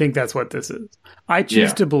case. I think that's what this is. I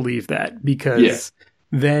choose to believe that because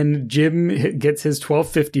then Jim gets his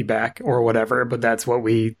 $12.50 back or whatever, but that's what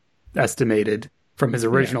we estimated from his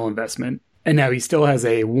original investment. And now he still has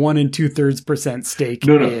a 1 2/3% stake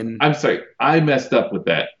in... I'm sorry. I messed up with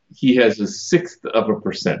that. He has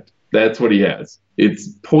 0.1%. That's what he has. It's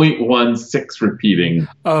 0.16 repeating.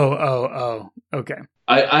 Oh. Okay.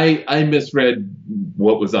 I misread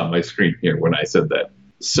what was on my screen here when I said that.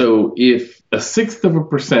 So if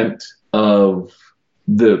 0.6% of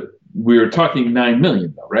we're talking 9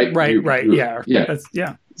 million though, right? Right. Yeah.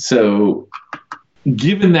 So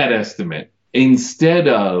given that estimate, instead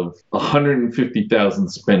of 150,000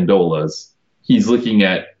 spendolas, he's looking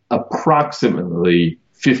at approximately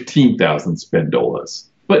 15,000 spendolas.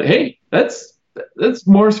 But hey, that's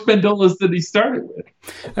more spendolas than he started with.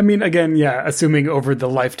 I mean, again, assuming over the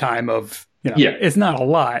lifetime of, it's not a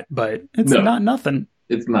lot, but it's not nothing.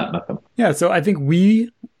 It's not nothing. Yeah, so I think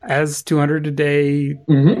we, as 200 a day,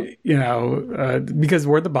 because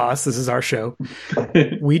we're the boss, this is our show,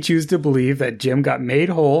 we choose to believe that Jim got made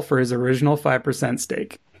whole for his original 5%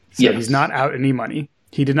 stake. So he's not out any money.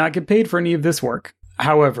 He did not get paid for any of this work.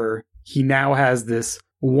 However, he now has this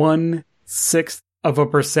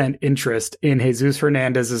 1/6% interest in Jesus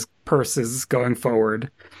Hernandez's purses going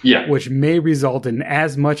forward, which may result in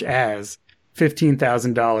as much as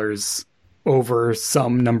 $15,000 over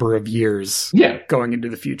some number of years going into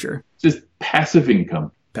the future. Just passive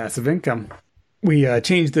income. Passive income. We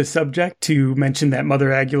changed the subject to mention that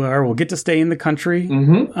Mother Aguilar will get to stay in the country.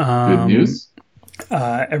 Good news.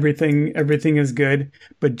 Everything is good.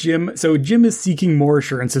 But Jim is seeking more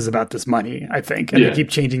assurances about this money, I think. And they keep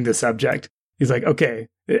changing the subject. He's like, okay,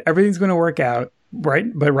 everything's going to work out, right?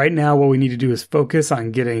 But right now what we need to do is focus on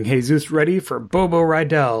getting Jesus ready for Bobo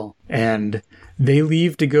Rydell. And they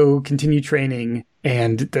leave to go continue training,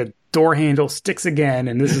 and the door handle sticks again,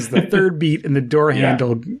 and this is the third beat in the door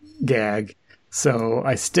handle gag. So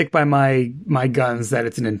I stick by my guns that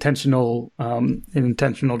it's an intentional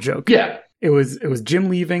joke. Yeah. It was Jim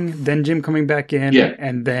leaving, then Jim coming back in,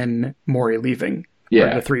 and then Maury leaving.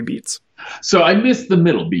 Yeah. The 3 beats. So I missed the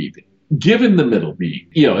middle beat. Given the middle beat,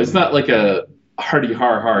 it's not like a hearty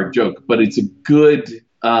har joke, but it's a good...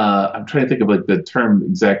 I'm trying to think of like the term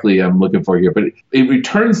exactly I'm looking for here, but it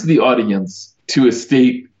returns the audience to a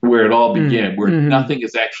state where it all began, where nothing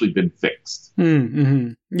has actually been fixed.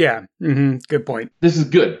 Yeah. Good point. This is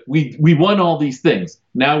good. We won all these things.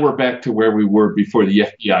 Now we're back to where we were before the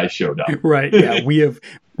FBI showed up. Right. Yeah. We have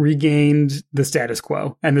regained the status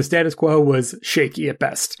quo, and the status quo was shaky at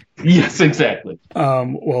best. Yes, exactly.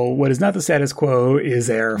 Well, what is not the status quo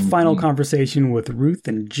is our final conversation with Ruth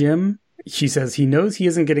and Jim. She says he knows he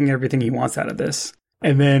isn't getting everything he wants out of this.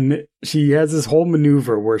 And then she has this whole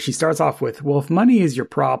maneuver where she starts off with, well, if money is your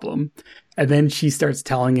problem. And then she starts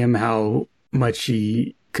telling him how much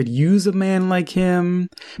she could use a man like him.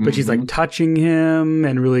 But she's like touching him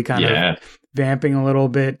and really kind of vamping a little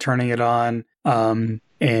bit, turning it on.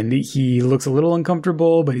 And he looks a little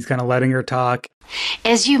uncomfortable, but he's kind of letting her talk.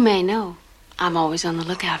 As you may know, I'm always on the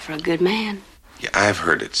lookout for a good man. Yeah, I've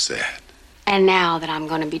heard it said. And now that I'm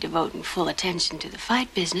going to be devoting full attention to the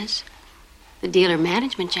fight business, the dealer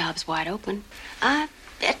management job's wide open. I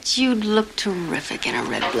bet you'd look terrific in a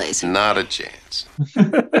red blazer. Not a chance.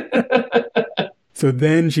 So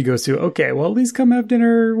then she goes to, okay, well, at least come have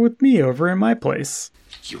dinner with me over in my place.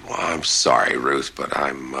 I'm sorry, Ruth, but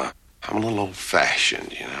I'm a little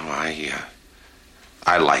old-fashioned,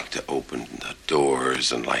 I like to open the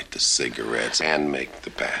doors and light the cigarettes and make the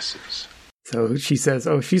passes. So she says,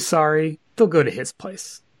 oh, she's sorry. They'll go to his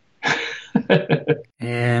place.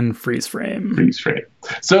 And freeze frame.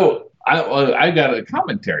 So I got a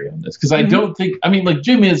commentary on this because I don't think,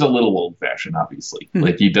 Jim is a little old fashioned, obviously.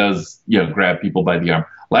 Like he does, grab people by the arm.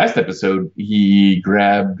 Last episode, he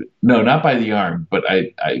grabbed, no, not by the arm, but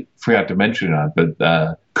I forgot to mention it,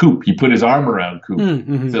 but Coop, he put his arm around Coop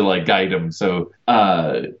to guide him. So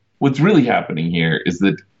what's really happening here is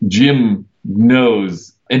that Jim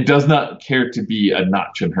knows and does not care to be a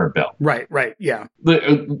notch in her belt. Right, yeah.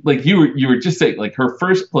 Like you were just saying, like her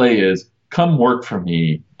first play is, come work for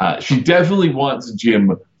me. She definitely wants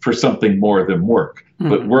Jim for something more than work,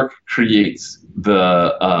 but work creates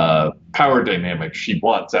the power dynamic she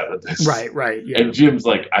wants out of this. Right, yeah. And Jim's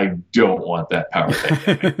like, I don't want that power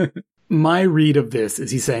dynamic. My read of this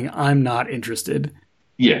is he's saying, I'm not interested.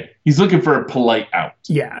 Yeah, he's looking for a polite out.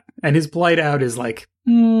 Yeah, and his polite out is like,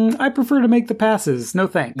 I prefer to make the passes. No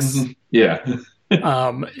thanks. Yeah.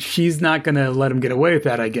 She's not going to let him get away with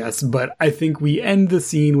that, I guess. But I think we end the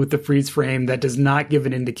scene with the freeze frame that does not give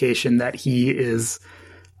an indication that he is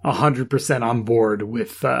 100% on board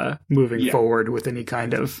with moving forward with any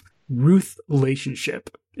kind of Ruth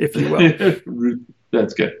relationship, if you will.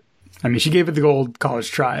 That's good. I mean, she gave it the old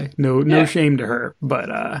college try. No shame to her.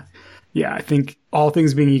 But yeah, I think all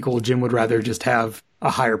things being equal, Jim would rather just have a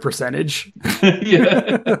higher percentage.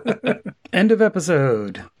 End of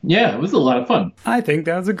episode. Yeah, it was a lot of fun. I think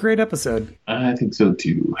that was a great episode. I think so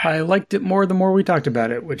too. I liked it more the more we talked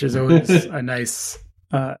about it, which is always a nice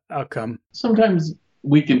outcome. Sometimes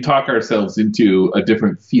we can talk ourselves into a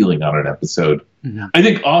different feeling on an episode. Mm-hmm. I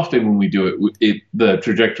think often when we do it, the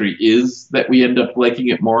trajectory is that we end up liking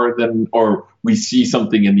it more than, or we see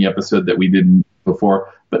something in the episode that we didn't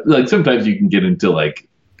before. But like sometimes you can get into like,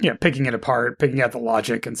 yeah, picking it apart, picking out the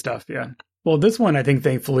logic and stuff. Yeah. Well, this one, I think,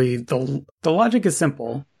 thankfully, the logic is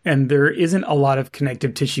simple and there isn't a lot of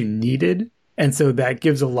connective tissue needed. And so that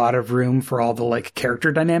gives a lot of room for all the like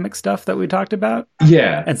character dynamic stuff that we talked about.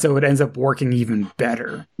 Yeah. And so it ends up working even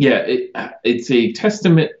better. Yeah. It's a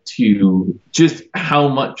testament to just how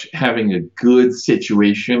much having a good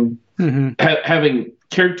situation, having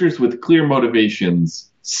characters with clear motivations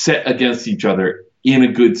set against each other in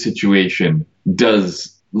a good situation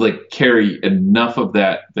does like carry enough of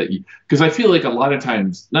that you, because I feel like a lot of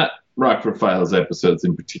times, not Rockford Files episodes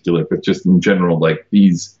in particular, but just in general, like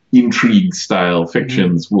these intrigue style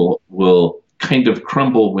fictions will kind of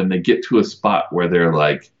crumble when they get to a spot where they're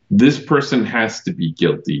like, this person has to be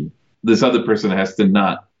guilty. This other person has to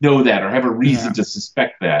not know that or have a reason to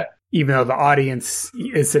suspect that. Even though the audience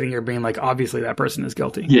is sitting here being like, obviously that person is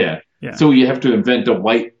guilty. Yeah. So you have to invent a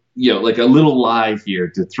white, like a little lie here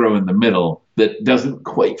to throw in the middle that doesn't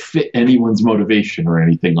quite fit anyone's motivation or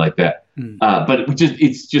anything like that. But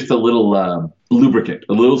it's just a little lubricant,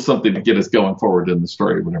 a little something to get us going forward in the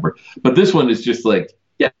story or whatever. But this one is just like,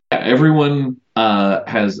 everyone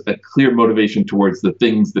has a clear motivation towards the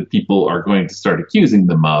things that people are going to start accusing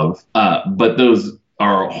them of. But those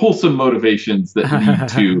are wholesome motivations that lead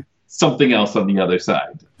to something else on the other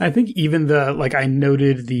side. I think even I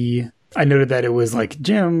noted that it was like,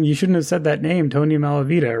 Jim, you shouldn't have said that name, Tony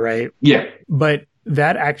Malavita, right? Yeah. But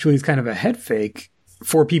that actually is kind of a head fake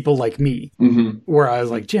for people like me, where I was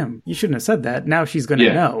like, Jim, you shouldn't have said that. Now she's going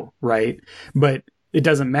to know, right? But it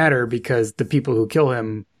doesn't matter because the people who kill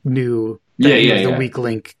him knew that he was the weak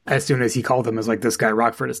link as soon as he called them as like, this guy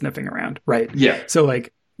Rockford is sniffing around, right? Yeah. So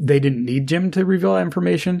like, they didn't need Jim to reveal that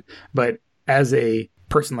information, but as a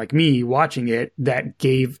person like me watching it, that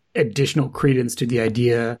gave additional credence to the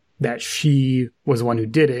idea that she was the one who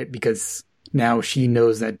did it because now she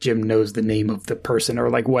knows that Jim knows the name of the person or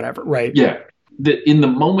like whatever, right? Yeah. In the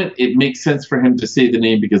moment, it makes sense for him to say the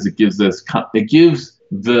name because it gives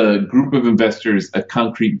the group of investors a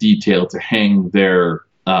concrete detail to hang their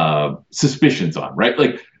suspicions on, right?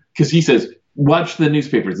 Like, because he says, watch the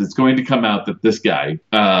newspapers. It's going to come out that this guy,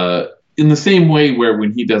 in the same way where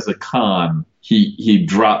when he does a con, he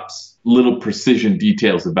drops little precision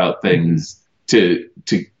details about things to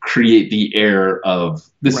create the air of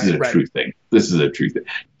this is a true thing. This is a true thing.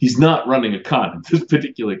 He's not running a con in this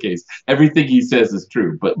particular case. Everything he says is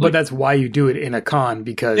true, but that's why you do it in a con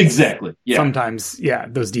because sometimes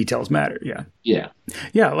those details matter. Yeah.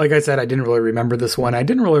 Like I said, I didn't really remember this one. I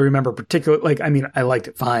didn't really remember particular. I liked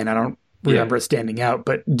it fine. I don't remember it standing out,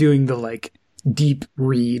 but doing the like deep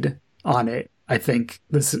read on it, I think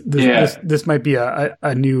this might be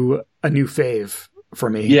a new fave for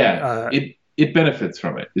me. Yeah. It benefits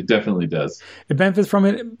from it. It definitely does. It benefits from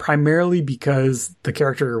it primarily because the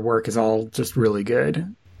character work is all just really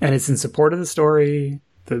good. And it's in support of the story.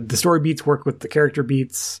 The story beats work with the character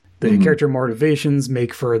beats. The character motivations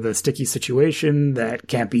make for the sticky situation that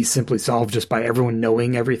can't be simply solved just by everyone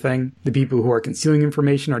knowing everything. The people who are concealing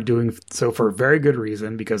information are doing so for a very good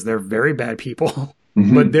reason because they're very bad people.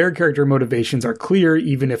 But their character motivations are clear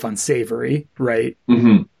even if unsavory, right?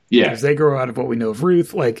 Yeah. Because they grow out of what we know of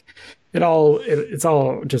Ruth. Like, it's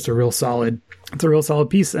all just a real solid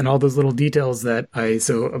piece, and all those little details that I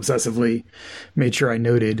so obsessively made sure I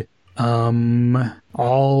noted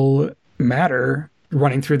all matter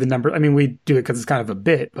running through the number. I mean, we do it because it's kind of a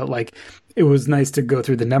bit, but like it was nice to go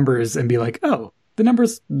through the numbers and be like, oh, the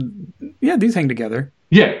numbers, yeah, these hang together.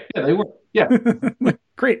 Yeah, they were. Yeah.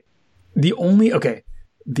 Great. This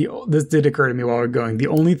did occur to me while we were going. The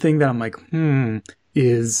only thing that I'm like,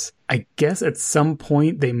 is I guess at some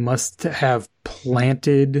point they must have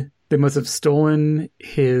stolen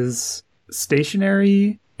his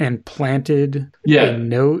stationery and planted a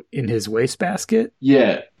note in his wastebasket.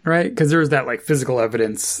 Yeah. Right? Because there's that like physical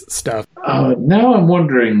evidence stuff. Now I'm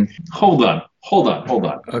wondering, hold on.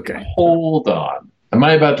 Okay. Hold on. Am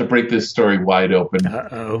I about to break this story wide open?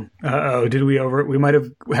 Uh-oh. Did we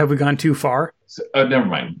have we gone too far? So, never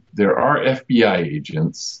mind. There are FBI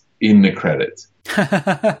agents in the credits. We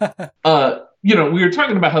were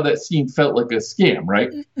talking about how that scene felt like a scam, right?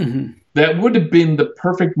 Mm-hmm. That would have been the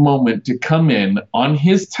perfect moment to come in on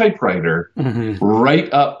his typewriter,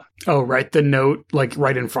 write up. Oh, write the note, like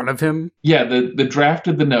right in front of him? Yeah, the draft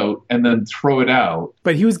of the note, and then throw it out.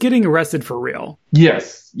 But he was getting arrested for real.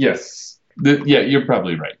 Yes. You're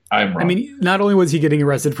probably right. I'm wrong. I mean, not only was he getting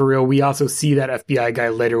arrested for real, we also see that FBI guy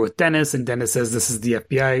later with Dennis, and Dennis says this is the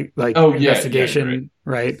FBI investigation,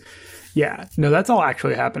 right? Yeah, no, that's all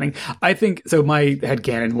actually happening. I think, so my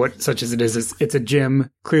headcanon, such as it is it's a gym.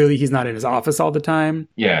 Clearly he's not in his office all the time.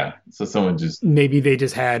 Yeah, so someone just... Maybe they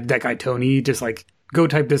just had that guy Tony just like, go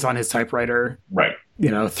type this on his typewriter. Right.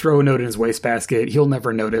 Throw a note in his wastebasket. He'll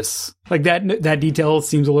never notice. Like that detail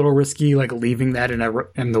seems a little risky, like leaving that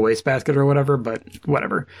in the wastebasket or whatever, but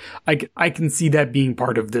whatever. I can see that being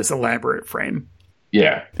part of this elaborate frame.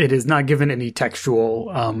 Yeah. It is not given any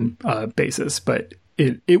textual basis, but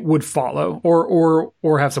it would follow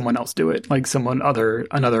or have someone else do it, like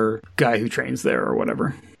another guy who trains there or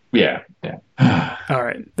whatever. Yeah. All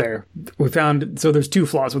right, there. We found, so there's 2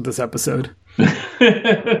 flaws with this episode.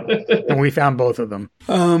 And we found both of them.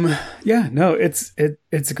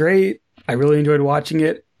 It's great. I really enjoyed watching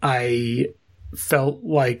it. I felt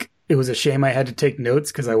like it was a shame I had to take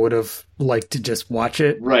notes because I would have liked to just watch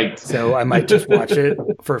it. Right. So I might just watch it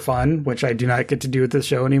for fun, which I do not get to do with this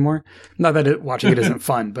show anymore. Not that watching it isn't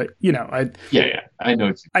fun, but I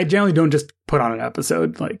know. I generally don't just put on an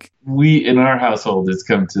episode. Like we in our household, it's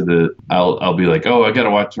come to I'll be like, oh, I got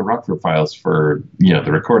to watch the Rockford Files for the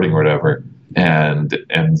recording or whatever, and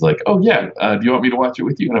it's like, oh yeah, do you want me to watch it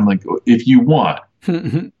with you? And I'm like, if you want,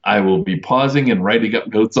 I will be pausing and writing up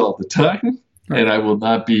notes all the time. And I will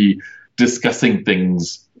not be discussing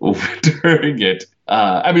things during it.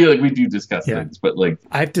 We do discuss things, but like...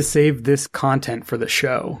 I have to save this content for the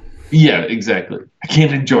show. Yeah, exactly. I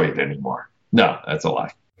can't enjoy it anymore. No, that's a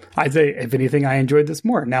lie. I'd say, if anything, I enjoyed this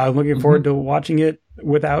more. Now I'm looking forward to watching it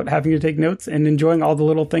without having to take notes and enjoying all the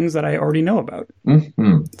little things that I already know about.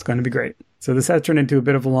 It's going to be great. So this has turned into a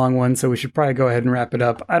bit of a long one, so we should probably go ahead and wrap it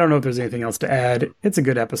up. I don't know if there's anything else to add. It's a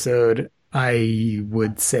good episode. I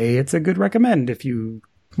would say it's a good recommend if you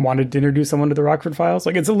wanted to introduce someone to the Rockford Files.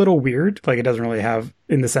 Like, it's a little weird. Like, it doesn't really have,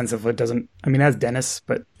 in the sense of it has Dennis,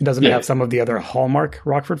 but it doesn't have some of the other Hallmark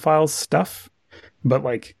Rockford Files stuff. But,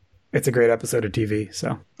 like, it's a great episode of TV,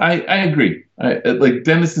 so. I agree. Like,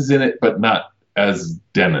 Dennis is in it, but not as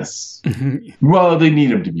Dennis. Well, they need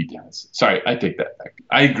him to be Dennis. Sorry, I take that back.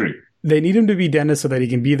 I agree. They need him to be Dennis so that he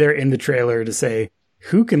can be there in the trailer to say,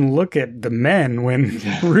 who can look at the men when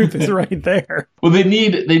Ruth is right there? Well, they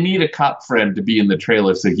need a cop friend to be in the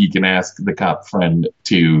trailer so he can ask the cop friend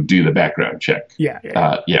to do the background check. Yeah.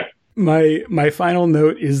 My final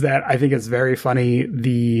note is that I think it's very funny.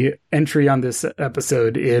 The entry on this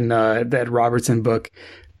episode in that Robertson book,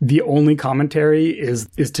 the only commentary is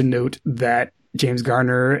to note that James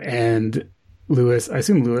Garner and Louis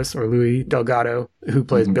Delgado, who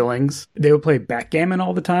plays Billings, they would play backgammon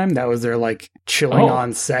all the time. That was their like chilling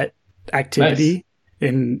on set activity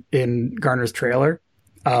in Garner's trailer.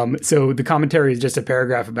 So the commentary is just a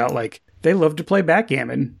paragraph about like, they love to play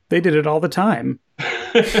backgammon. They did it all the time.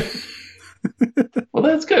 Well,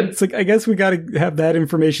 that's good. It's like, I guess we got to have that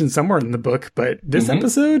information somewhere in the book, but this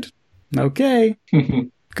episode, okay.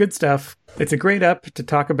 Good stuff. It's a great ep to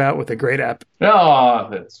talk about with a great ep. Oh,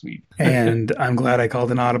 that's sweet. And I'm glad I called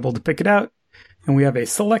an audible to pick it out. And we have a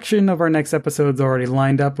selection of our next episodes already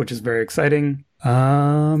lined up, which is very exciting.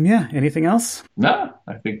 Anything else? No,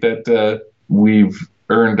 I think that we've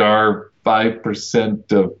earned our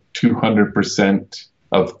 5% of 200%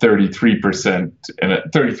 of 33%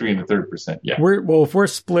 and 33 and a third %. Yeah. If we're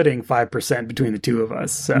splitting 5% between the two of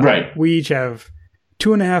us, so right. We each have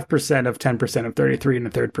 2.5% of 10% of 33 and a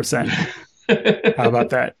third %. How about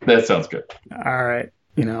that? That sounds good. All right.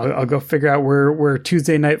 I'll go figure out where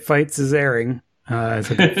Tuesday Night Fights is airing.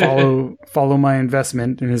 So follow my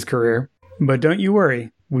investment in his career. But don't you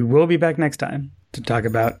worry, we will be back next time to talk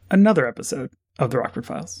about another episode of The Rockford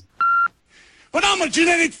Files. But I'm a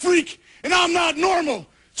genetic freak, and I'm not normal.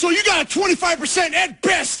 So you got a 25% at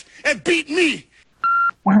best at beating me.